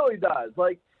 It really does.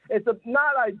 Like, it's a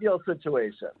not ideal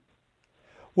situation.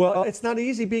 Well, it's not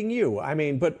easy being you. I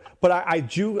mean, but I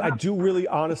do really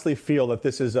honestly feel that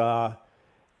this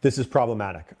is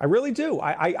problematic. I really do.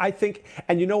 I think,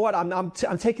 and you know what? I'm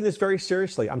taking this very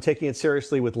seriously. I'm taking it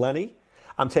seriously with Lenny.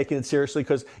 I'm taking it seriously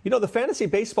because the fantasy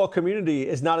baseball community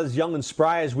is not as young and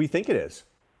spry as we think it is.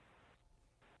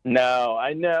 No,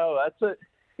 I know. That's what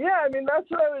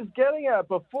I was getting at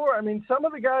before. I mean, some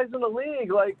of the guys in the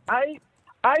league, like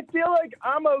I feel like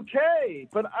I'm okay,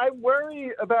 but I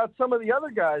worry about some of the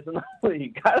other guys in the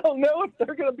league. I don't know if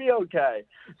they're going to be okay.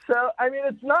 So, I mean,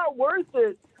 it's not worth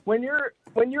it when your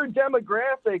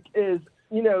demographic is,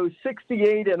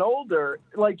 68 and older.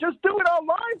 Like, just do it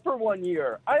online for 1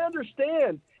 year. I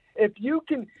understand if you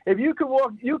could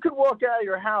walk out of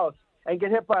your house and get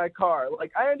hit by a car.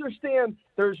 Like, I understand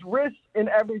there's risks in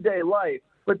everyday life,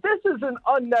 but this is an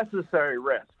unnecessary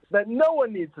risk that no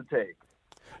one needs to take.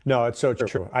 No, it's so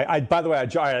true. By the way,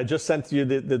 I just sent you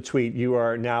the tweet. You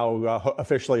are now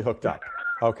officially hooked up.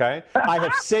 Okay? I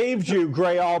have saved you,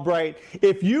 Gray Albright.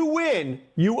 If you win,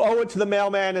 you owe it to the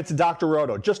mailman and to Dr.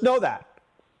 Roto. Just know that.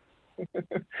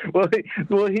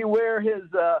 Will he wear his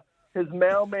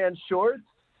mailman shorts?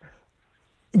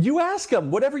 You ask him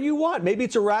whatever you want. Maybe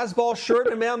it's a Razzball shirt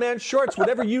and mailman shorts.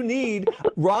 Whatever you need.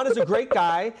 Ron is a great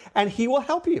guy, and he will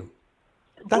help you.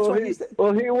 That's what he's.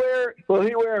 Will he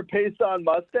wear a paste-on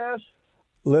mustache?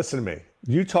 Listen to me.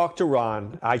 You talk to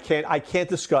Ron. I can't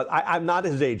discuss. I'm not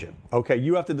his agent. Okay,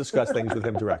 you have to discuss things with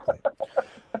him directly.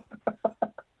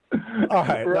 All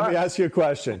right, let me ask you a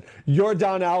question.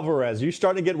 Yordan Alvarez, you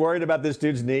starting to get worried about this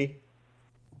dude's knee?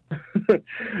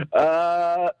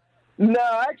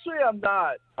 No, actually, I'm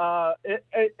not.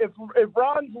 If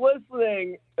Ron's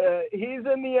listening, he's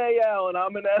in the AL and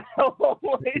I'm in NL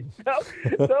only.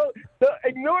 So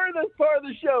ignore this part of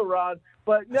the show, Ron.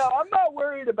 But no, I'm not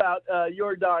worried about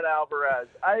Yordan Alvarez.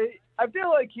 I feel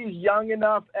like he's young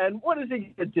enough, and what is he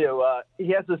going to do? He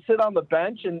has to sit on the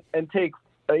bench and take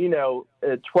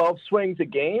 12 swings a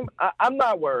game. I'm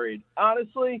not worried.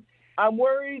 Honestly, I'm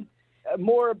worried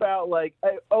more about like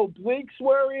obliques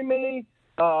worry me,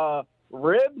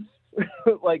 ribs,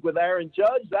 like with Aaron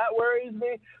Judge, that worries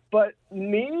me. But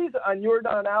knees on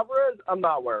Yordan Alvarez, I'm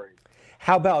not worried.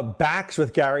 How about backs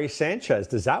with Gary Sanchez?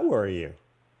 Does that worry you?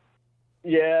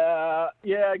 Yeah,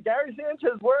 Gary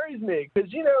Sanchez worries me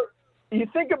because, you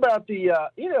think about the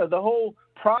whole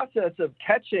process of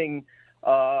catching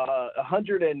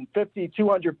 150,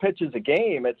 200 pitches a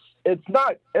game. It's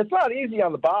not easy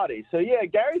on the body. So, yeah,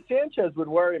 Gary Sanchez would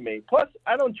worry me. Plus,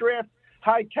 I don't draft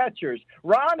high catchers.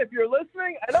 Ron, if you're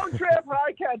listening, I don't draft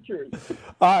high catchers.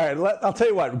 All right, I'll tell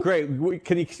you what. Great.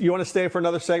 You want to stay for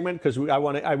another segment? Because we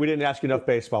didn't ask you enough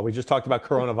baseball. We just talked about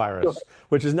coronavirus,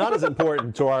 which is not as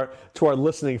important to our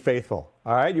listening faithful.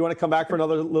 All right, you want to come back for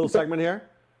another little segment here?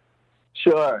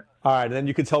 Sure. All right, and then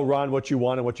you can tell Ron what you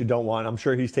want and what you don't want. I'm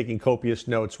sure he's taking copious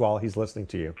notes while he's listening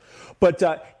to you. But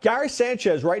Gary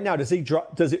Sanchez, right now,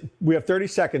 we have 30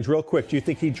 seconds, real quick. Do you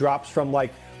think he drops from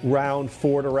like round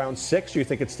 4 to round 6, or do you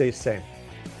think it stays the same?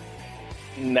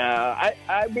 No,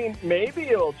 I mean, maybe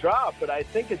it'll drop, but I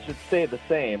think it should stay the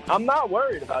same. I'm not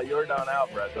worried about Yordan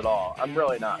Alvarez at all. I'm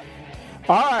really not.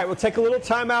 All right, we'll take a little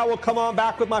time out. We'll come on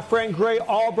back with my friend Gray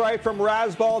Albright from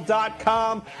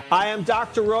Razzball.com. I am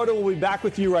Dr. Roto. We'll be back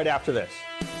with you right after this.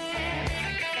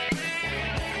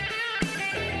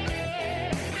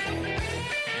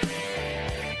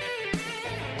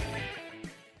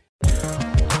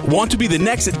 Want to be the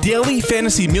next daily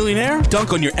fantasy millionaire?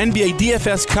 Dunk on your NBA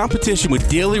DFS competition with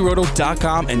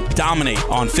DailyRoto.com and dominate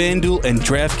on FanDuel and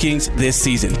DraftKings this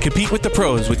season. Compete with the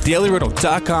pros with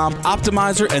DailyRoto.com,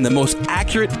 Optimizer, and the most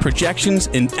accurate projections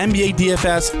in NBA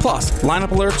DFS, plus lineup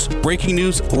alerts, breaking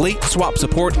news, late swap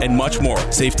support, and much more.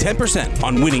 Save 10%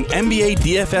 on winning NBA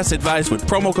DFS advice with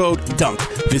promo code DUNK.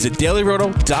 Visit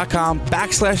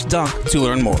DailyRoto.com/dunk to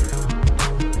learn more.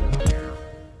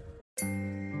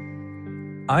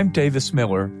 I'm Davis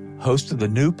Miller, host of the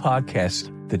new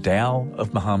podcast, The Tao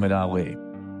of Muhammad Ali.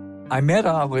 I met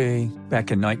Ali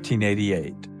back in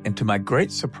 1988, and to my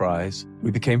great surprise, we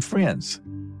became friends.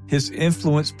 His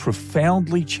influence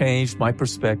profoundly changed my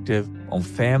perspective on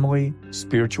family,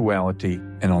 spirituality,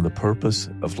 and on the purpose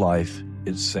of life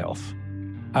itself.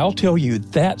 I'll tell you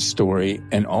that story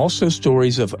and also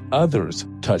stories of others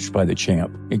touched by the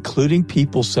champ, including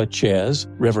people such as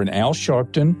Reverend Al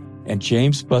Sharpton and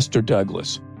James Buster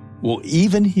Douglas. We'll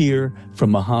even hear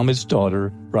from Muhammad's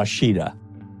daughter, Rashida.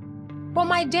 Well,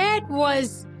 my dad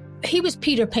was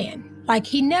Peter Pan. Like,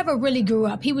 he never really grew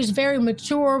up. He was very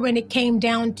mature when it came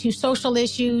down to social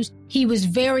issues. He was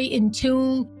very in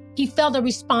tune. He felt a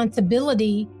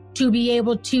responsibility to be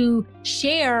able to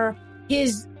share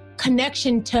his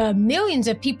connection to millions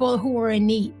of people who were in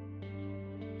need.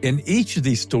 In each of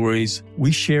these stories,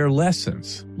 we share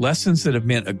lessons that have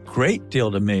meant a great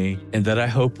deal to me and that I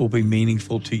hope will be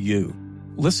meaningful to you.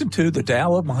 Listen to The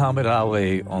Tao of Muhammad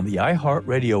Ali on the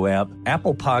iHeartRadio app,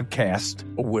 Apple Podcast,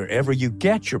 or wherever you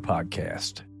get your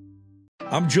podcast.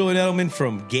 I'm Julian Edelman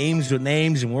from Games with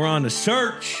Names, and we're on a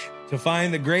search to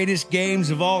find the greatest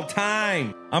games of all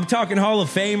time. I'm talking Hall of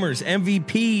Famers,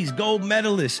 MVPs, gold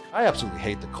medalists. I absolutely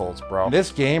hate the Colts, bro.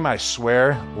 This game, I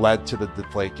swear, led to the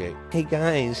Deflategate. Hey,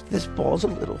 guys, this ball's a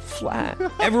little flat.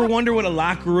 Ever wonder what a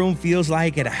locker room feels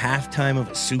like at a halftime of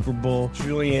a Super Bowl?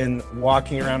 Julian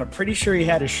walking around, I'm pretty sure he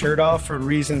had his shirt off for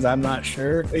reasons I'm not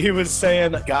sure. He was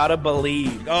saying, gotta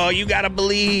believe. Oh, you gotta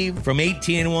believe. From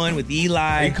 18-1 with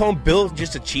Eli. Are you calling Bill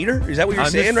just a cheater? Is that what you're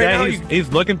saying right now? He's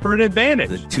looking for an advantage.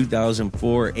 The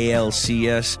 2004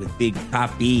 ALCS with Big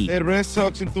Papi. The Red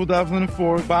Sox in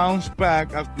 2004 bounced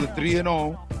back after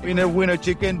 3-0. Win a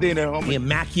chicken dinner, homie. The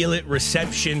immaculate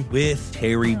reception with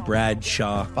Terry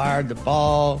Bradshaw. Fired the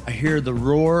ball. I hear the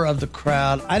roar of the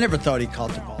crowd. I never thought he caught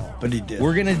the ball, but he did.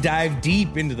 We're going to dive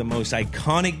deep into the most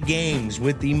iconic games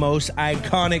with the most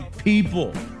iconic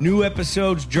people. New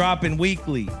episodes dropping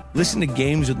weekly. Listen to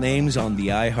Games with Names on the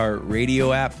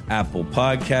iHeartRadio app, Apple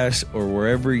Podcasts, or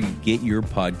wherever you get your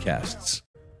podcasts.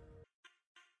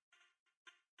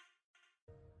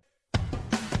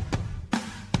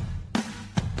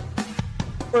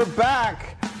 We're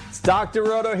back. It's Dr.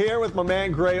 Roto here with my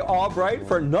man Gray Albright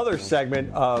for another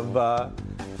segment of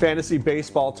fantasy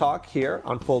baseball talk here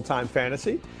on Full Time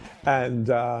Fantasy. And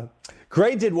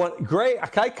Gray did one. Gray,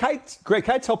 can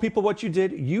I tell people what you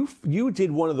did? You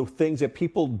did one of the things that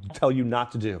people tell you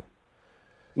not to do.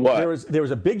 What? There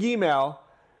was a big email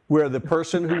where the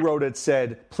person who wrote it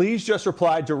said, "Please just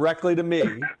reply directly to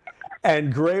me."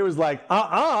 And Gray was like,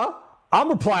 I'm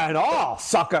replying all,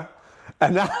 sucker.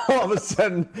 And now all of a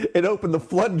sudden, it opened the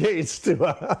floodgates to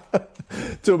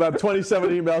about 27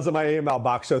 emails in my email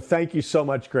box. So thank you so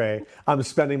much, Gray. I'm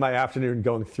spending my afternoon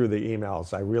going through the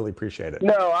emails. I really appreciate it.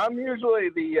 No, I'm usually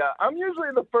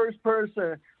the first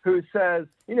person who says,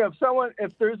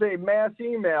 if there's a mass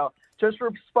email, just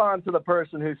respond to the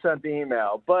person who sent the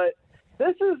email. But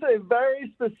this is a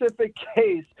very specific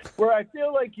case where I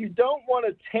feel like you don't want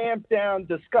to tamp down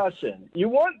discussion. You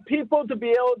want people to be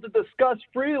able to discuss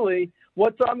freely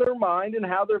what's on their mind and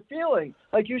how they're feeling.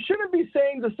 Like, you shouldn't be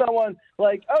saying to someone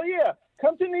like, oh, yeah,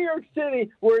 come to New York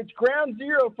City where it's ground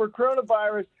zero for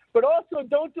coronavirus, but also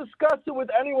don't discuss it with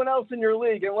anyone else in your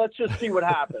league and let's just see what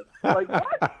happens. Like,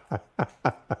 what?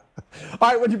 All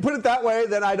right, when you put it that way,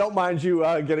 then I don't mind you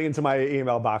getting into my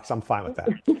email box. I'm fine with that.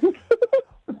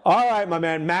 All right, my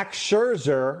man, Max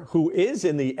Scherzer, who is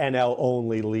in the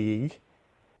NL-only league,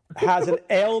 has an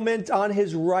ailment on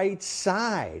his right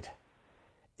side.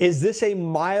 Is this a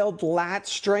mild lat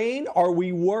strain? Are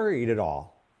we worried at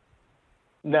all?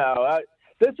 No,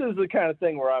 this is the kind of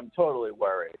thing where I'm totally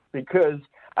worried because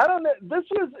I don't know. This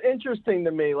was interesting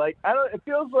to me. Like, it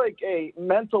feels like a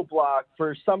mental block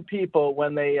for some people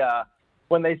when they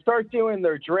start doing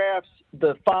their drafts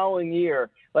the following year.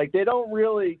 Like, they don't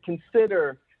really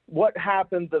consider what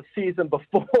happened the season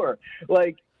before.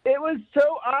 Like, it was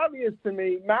so obvious to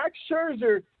me. Max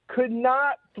Scherzer could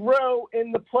not throw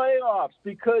in the playoffs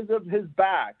because of his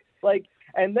back. Like,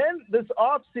 and then this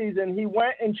offseason, he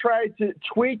went and tried to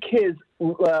tweak his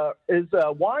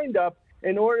windup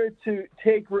in order to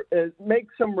make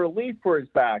some relief for his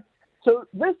back. So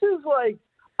this is like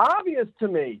obvious to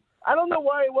me. I don't know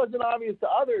why it wasn't obvious to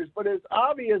others, but it's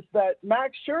obvious that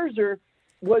Max Scherzer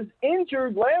was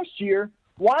injured last year.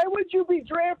 Why would you be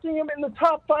drafting him in the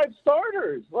top 5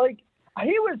 starters? Like,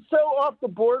 he was so off the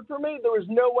board for me. There was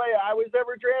no way I was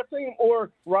ever drafting him,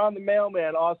 or Ron the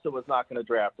Mailman also was not going to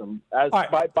draft him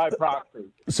by proxy.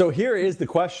 So here is the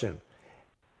question.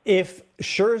 If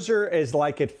Scherzer is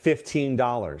like at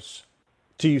 $15,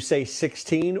 do you say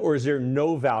 16, or is there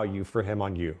no value for him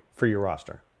for your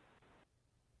roster?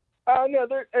 No,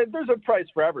 there's a price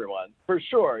for everyone, for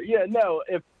sure. Yeah, no,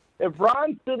 if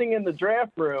Ron's sitting in the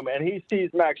draft room and he sees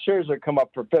Max Scherzer come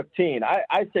up for 15,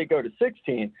 I say go to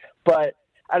 16. But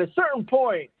at a certain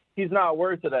point, he's not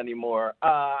worth it anymore.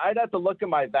 I'd have to look at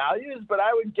my values, but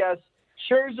I would guess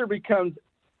Scherzer becomes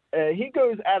he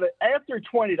goes after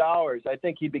 $20. I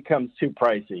think he becomes too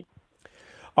pricey.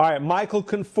 All right, Michael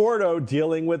Conforto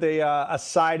dealing with a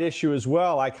side issue as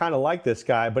well. I kind of like this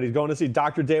guy, but he's going to see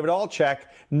Dr. David Altchek.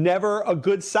 Never a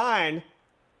good sign.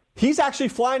 He's actually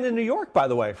flying to New York, by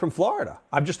the way, from Florida.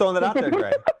 I'm just throwing that out there,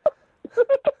 Greg.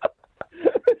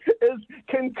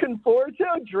 Can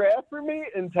Conforto draft for me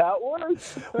in Tout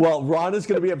Wars? Well, Ron is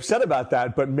going to be upset about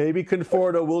that, but maybe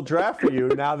Conforto will draft for you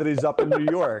now that he's up in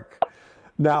New York.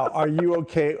 Now, are you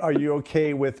okay? Are you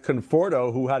okay with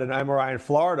Conforto, who had an MRI in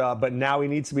Florida, but now he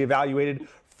needs to be evaluated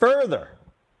further?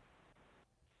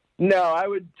 No, I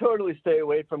would totally stay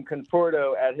away from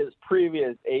Conforto at his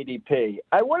previous ADP.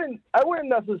 I wouldn't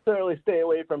necessarily stay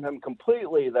away from him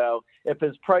completely, though, if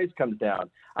his price comes down.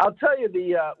 I'll tell you,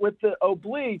 with the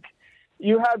oblique,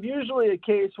 you have usually a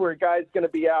case where a guy's going to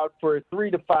be out for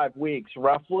 3 to 5 weeks,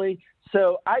 roughly.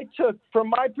 So from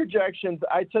my projections,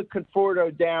 I took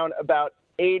Conforto down about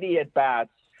 80 at-bats,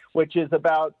 which is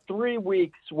about 3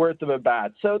 weeks worth of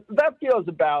at-bats. So that feels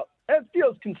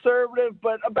conservative,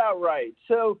 but about right.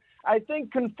 So I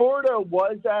think Conforto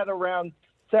was at around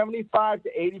 75 to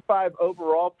 85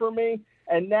 overall for me,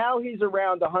 and now he's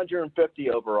around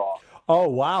 150 overall. Oh,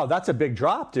 wow. That's a big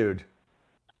drop, dude.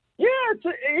 Yeah,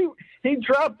 he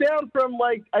dropped down from,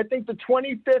 I think the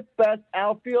 25th best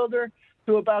outfielder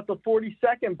to about the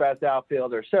 42nd best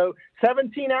outfielder. So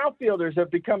 17 outfielders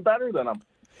have become better than him.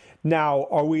 Now,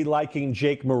 are we liking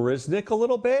Jake Marisnick a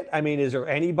little bit? I mean, is there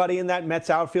anybody in that Mets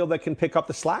outfield that can pick up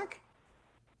the slack?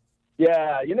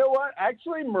 Yeah, you know what?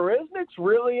 Actually, Marisnick's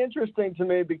really interesting to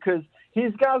me because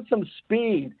he's got some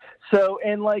speed. So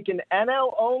in an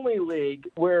NL-only league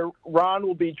where Ron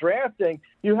will be drafting,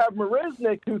 you have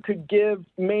Marisnick who could give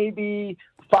maybe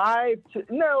 7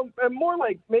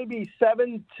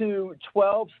 to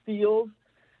 12 steals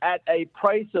at a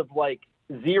price of $0.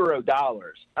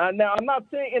 Now, I'm not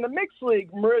saying in a mixed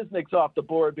league, Marisnick's off the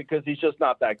board because he's just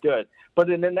not that good.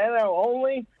 But in an NL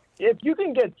only, if you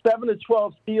can get 7 to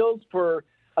 12 steals for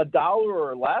 $1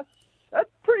 or less, that's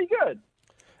pretty good.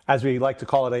 As we like to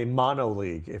call it, a mono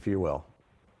league, if you will.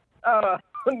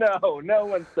 No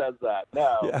one says that.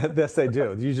 No. Yeah, yes, they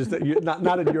do. You're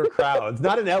not in your crowds,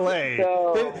 not in L.A.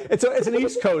 No. It's an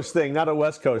East Coast thing, not a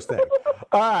West Coast thing.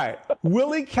 All right,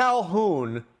 Willie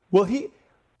Calhoun.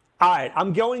 All right,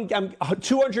 I'm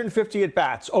 250 at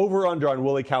bats, over or under on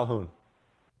Willie Calhoun.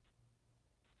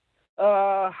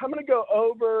 I'm going to go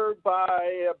over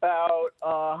by about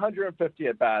 150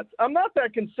 at bats. I'm not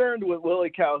that concerned with Willie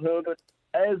Calhoun, but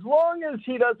as long as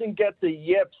he doesn't get the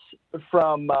yips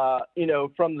from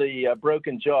the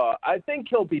broken jaw, I think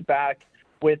he'll be back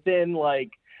within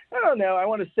I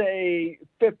want to say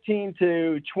 15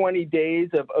 to 20 days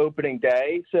of opening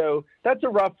day. So that's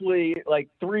roughly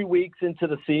 3 weeks into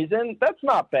the season. That's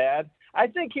not bad. I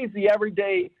think he's the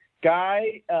everyday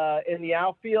guy in the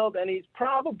outfield, and he's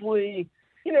probably,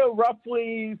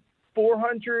 roughly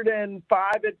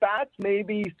 405 at bats,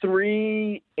 maybe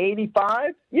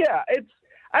 385. Yeah,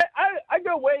 I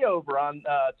go way over on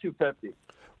 250.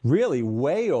 Really,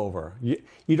 way over.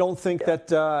 You don't think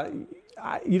that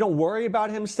you don't worry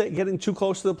about him getting too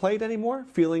close to the plate anymore,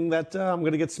 feeling that I'm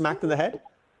going to get smacked in the head?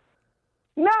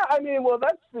 No,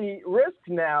 that's the risk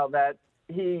now that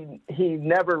he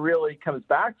never really comes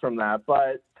back from that.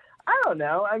 But I don't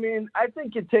know. I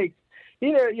think it takes,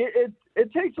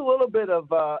 it takes a little bit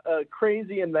of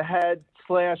crazy in the head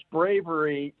 /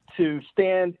 bravery to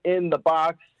stand in the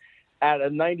box at a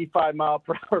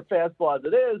 95-mile-per-hour fastball as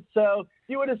it is. So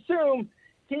you would assume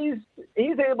he's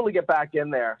able to get back in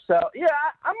there. So, yeah,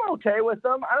 I'm okay with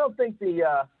him. I don't think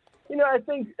I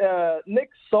think Nick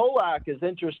Solak is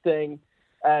interesting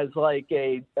as a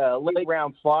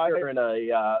late-round flyer in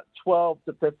a 12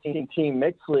 to 15-team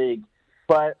mixed league.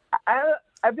 But I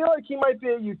feel like he might be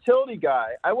a utility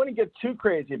guy. I wouldn't get too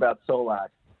crazy about Solak.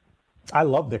 I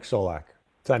love Nick Solak.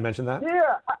 Did I mention that?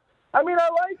 Yeah. I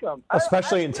like him.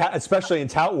 Especially in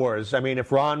Tout Wars.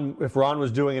 If Ron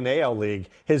was doing an AL league,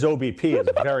 his OBP is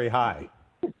very high.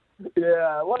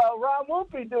 Yeah, well, Ron won't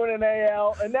be doing an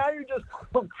AL, and now you're just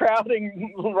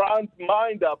crowding Ron's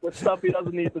mind up with stuff he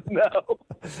doesn't need to know.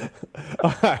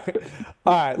 All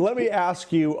right. Let me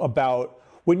ask you about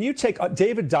when you take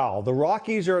David Dahl. The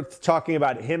Rockies are talking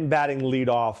about him batting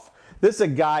leadoff. This is a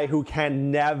guy who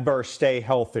can never stay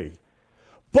healthy.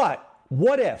 But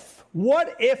what if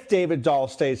David Dahl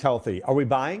stays healthy? Are we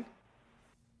buying?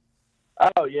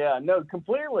 Oh, yeah, no,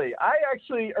 completely. I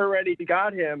actually already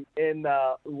got him in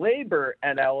labor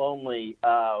NL only,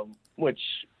 which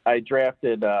I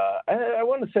drafted. I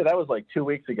want to say that was 2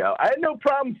 weeks ago. I had no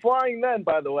problem flying then,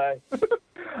 by the way.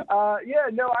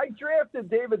 I drafted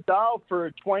David Dahl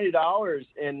for $20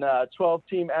 in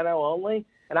 12-team NL only,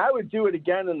 and I would do it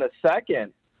again in the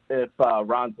second if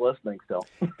Ron's listening still.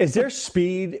 Is there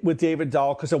speed with David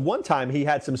Dahl? Because at one time he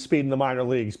had some speed in the minor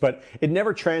leagues, but it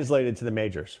never translated to the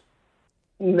majors.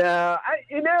 No,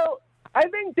 I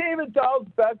think David Dahl's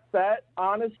best bet,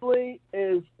 honestly,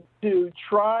 is to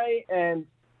try and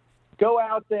go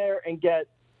out there and get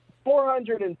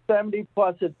 470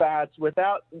 plus at bats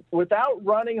without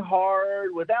running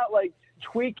hard, without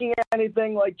tweaking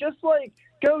anything. Just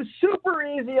go super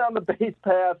easy on the base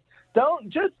path. Don't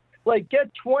just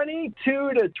get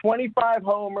 22 to 25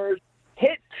 homers,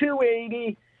 hit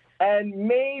 280, and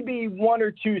maybe 1 or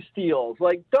 2 steals.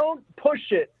 Don't push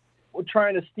it. We're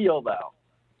trying to steal, though.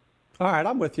 All right,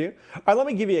 I'm with you. All right, let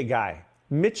me give you a guy.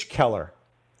 Mitch Keller.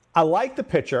 I like the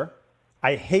pitcher.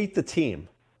 I hate the team.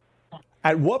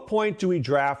 At what point do we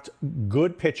draft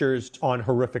good pitchers on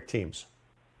horrific teams?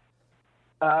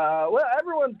 Well,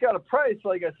 everyone's got a price,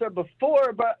 like I said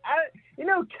before. But,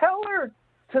 Keller,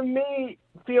 to me,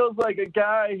 feels like a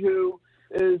guy who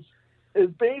is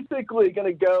basically going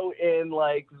to go in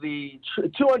the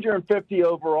 250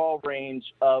 overall range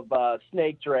of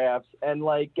snake drafts and a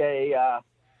 $3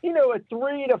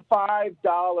 to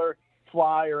 $5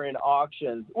 flyer in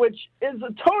auctions, which is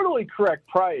a totally correct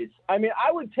price.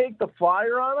 I would take the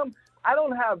flyer on him. I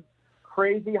don't have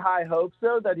crazy high hopes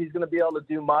though that he's going to be able to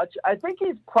do much. I think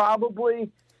he's probably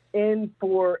in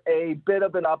for a bit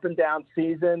of an up and down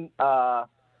season,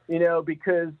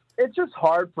 because it's just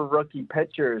hard for rookie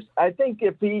pitchers. I think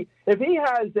if he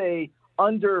has a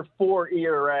under 4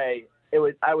 ERA,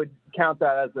 I would count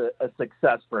that as a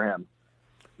success for him.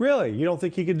 Really? You don't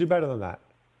think he could do better than that?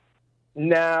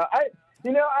 No, I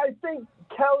think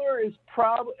Keller is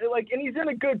probably and he's in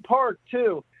a good park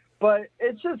too, but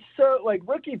it's just so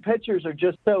rookie pitchers are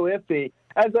just so iffy.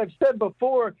 As I've said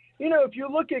before, if you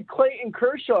look at Clayton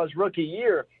Kershaw's rookie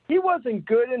year, he wasn't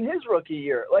good in his rookie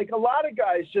year. A lot of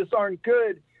guys just aren't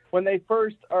good when they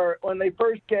first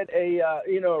get a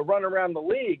run around the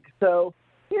league. So,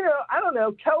 I don't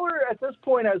know. Keller at this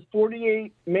point has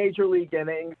 48 major league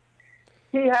innings.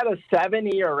 He had a 7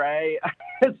 ERA.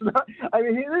 It's not.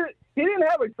 He didn't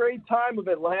have a great time of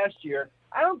it last year.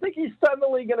 I don't think he's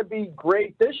suddenly going to be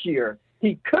great this year.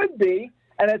 He could be,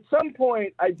 and at some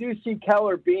point, I do see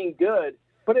Keller being good.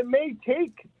 But it may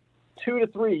take 2 to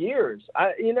 3 years.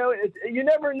 You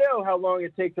never know how long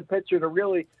it takes a pitcher to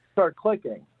really start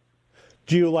clicking.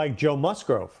 Do you like Joe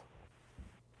Musgrove?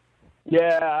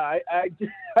 Yeah,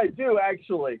 I do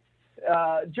actually.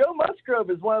 Joe Musgrove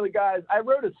is one of the guys. I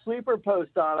wrote a sleeper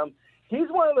post on him. He's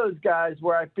one of those guys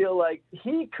where I feel like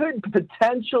he could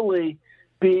potentially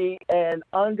be an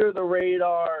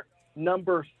under-the-radar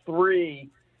number 3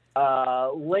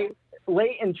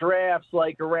 late in drafts,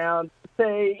 like around,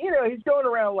 say, he's going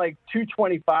around like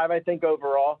 225, I think,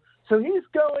 overall. So he's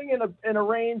going in a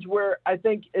range where I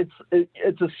think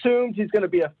it's assumed he's going to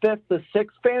be a 5th to 6th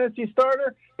fantasy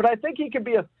starter, but I think he could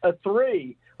be a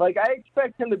 3. Like, I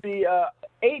expect him to be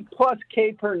 8+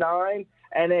 K per 9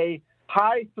 and a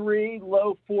high 3,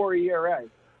 low 4 ERA.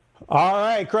 All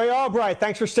right, Gray Albright,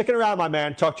 thanks for sticking around, my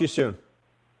man. Talk to you soon.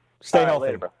 Stay healthy.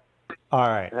 Later, bro. All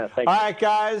right. All right,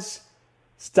 guys.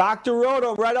 It's Dr.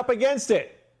 Roto right up against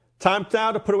it. Time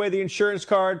now to put away the insurance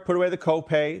card, put away the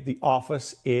copay. The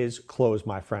office is closed,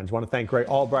 my friends. I want to thank Gray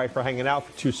Albright for hanging out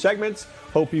for 2 segments.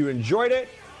 Hope you enjoyed it.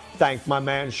 Thank my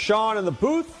man Sean in the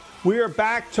booth. We are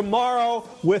back tomorrow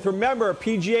with, remember,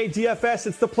 PGA DFS.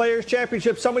 It's the Players'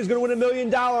 Championship. Somebody's going to win $1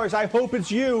 million. I hope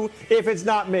it's you if it's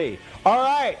not me. All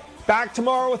right, back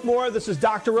tomorrow with more. This is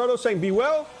Dr. Roto saying be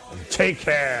well and take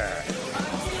care.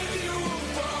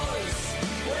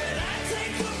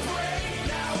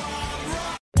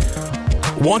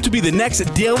 Want to be the next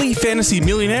daily fantasy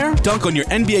millionaire? Dunk on your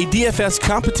NBA DFS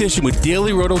competition with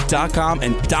DailyRoto.com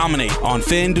and dominate on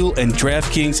FanDuel and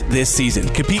DraftKings this season.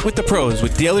 Compete with the pros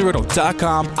with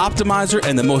DailyRoto.com, Optimizer,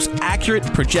 and the most accurate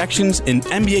projections in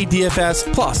NBA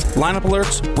DFS, plus lineup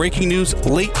alerts, breaking news,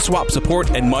 late swap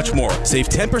support, and much more. Save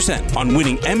 10% on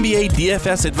winning NBA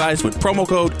DFS advice with promo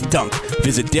code DUNK.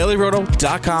 Visit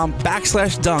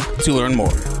DailyRoto.com/dunk to learn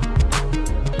more.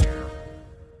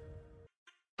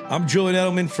 I'm Julian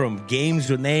Edelman from Games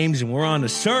with Names, and we're on a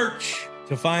search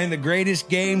to find the greatest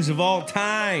games of all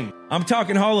time. I'm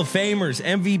talking Hall of Famers,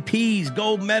 MVPs,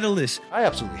 gold medalists. I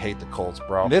absolutely hate the Colts,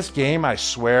 bro. This game, I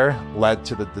swear, led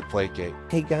to the Deflategate.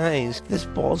 Hey, guys, this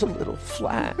ball's a little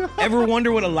flat. Ever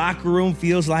wonder what a locker room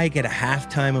feels like at a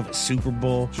halftime of a Super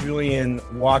Bowl? Julian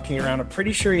walking around, I'm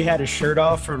pretty sure he had his shirt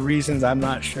off for reasons I'm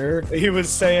not sure. He was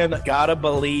saying, gotta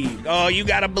believe. Oh, you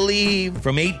gotta believe.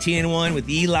 From 18-1 with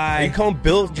Eli. Are you calling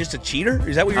Bill just a cheater?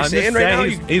 Is that what you're saying right now?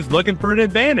 He's looking for an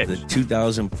advantage. The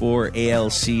 2004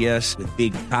 ALCS with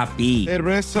Big Papi. The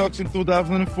Red Sox in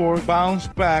 2004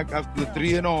 bounced back after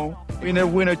 3-0.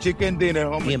 Winner chicken dinner.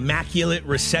 Homie. The immaculate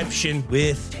reception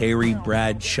with Terry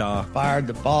Bradshaw. Fired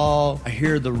the ball. I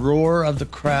hear the roar of the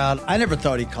crowd. I never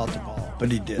thought he caught the ball,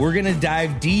 but he did. We're going to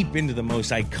dive deep into the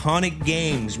most iconic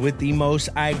games with the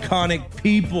most iconic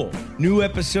people. New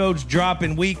episodes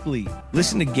dropping weekly.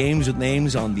 Listen to Games with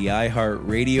Names on the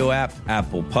iHeartRadio app,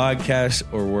 Apple Podcasts,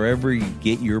 or wherever you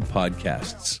get your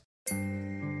podcasts.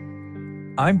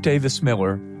 I'm Davis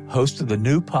Miller, host of the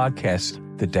new podcast,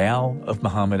 The Tao of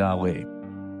Muhammad Ali.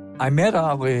 I met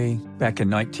Ali back in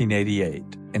 1988,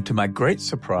 and to my great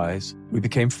surprise, we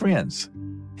became friends.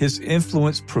 His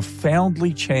influence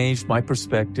profoundly changed my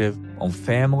perspective on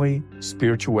family,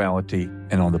 spirituality,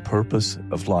 and on the purpose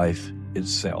of life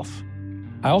itself.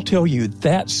 I'll tell you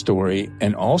that story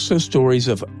and also stories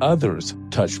of others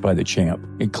touched by the champ,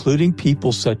 including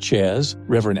people such as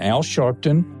Reverend Al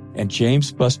Sharpton and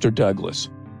James Buster Douglas.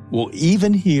 We'll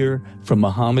even hear from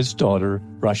Muhammad's daughter,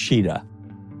 Rashida.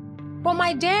 Well,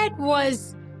 my dad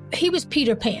was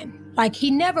Peter Pan. Like,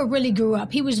 he never really grew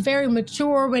up. He was very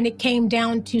mature when it came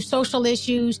down to social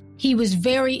issues. He was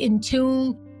very in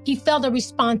tune. He felt a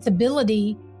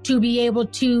responsibility to be able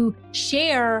to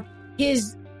share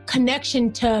his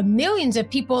connection to millions of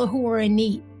people who were in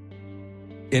need.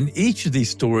 In each of these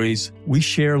stories, we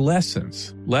share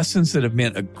lessons that have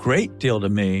meant a great deal to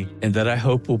me and that I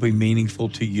hope will be meaningful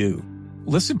to you.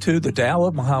 Listen to The Tao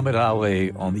of Muhammad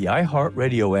Ali on the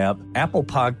iHeartRadio app, Apple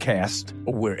Podcast,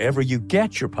 or wherever you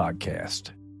get your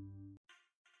podcast.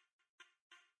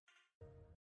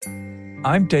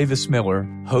 I'm Davis Miller,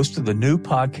 host of the new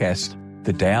podcast,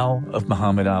 The Tao of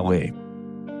Muhammad Ali.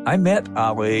 I met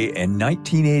Ali in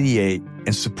 1988,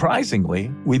 and surprisingly,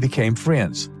 we became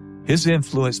friends. His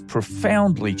influence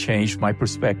profoundly changed my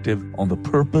perspective on the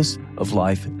purpose of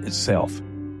life itself.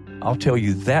 I'll tell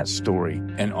you that story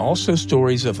and also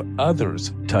stories of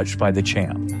others touched by the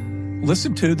champ.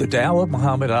 Listen to The Tao of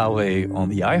Muhammad Ali on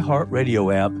the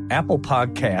iHeartRadio app, Apple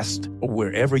Podcast, or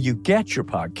wherever you get your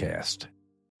podcast.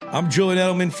 I'm Julian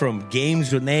Edelman from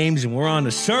Games with Names, and we're on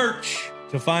a search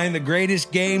to find the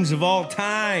greatest games of all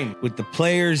time with the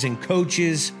players and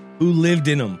coaches who lived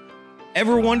in them.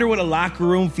 Ever wonder what a locker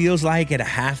room feels like at a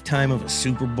halftime of a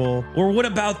Super Bowl? Or what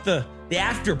about the the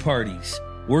after parties.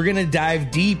 We're going to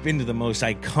dive deep into the most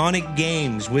iconic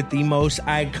games with the most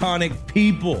iconic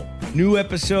people. New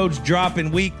episodes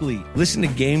dropping weekly. Listen to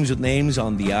Games with Names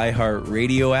on the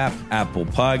iHeartRadio app, Apple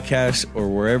Podcasts, or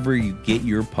wherever you get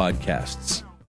your podcasts.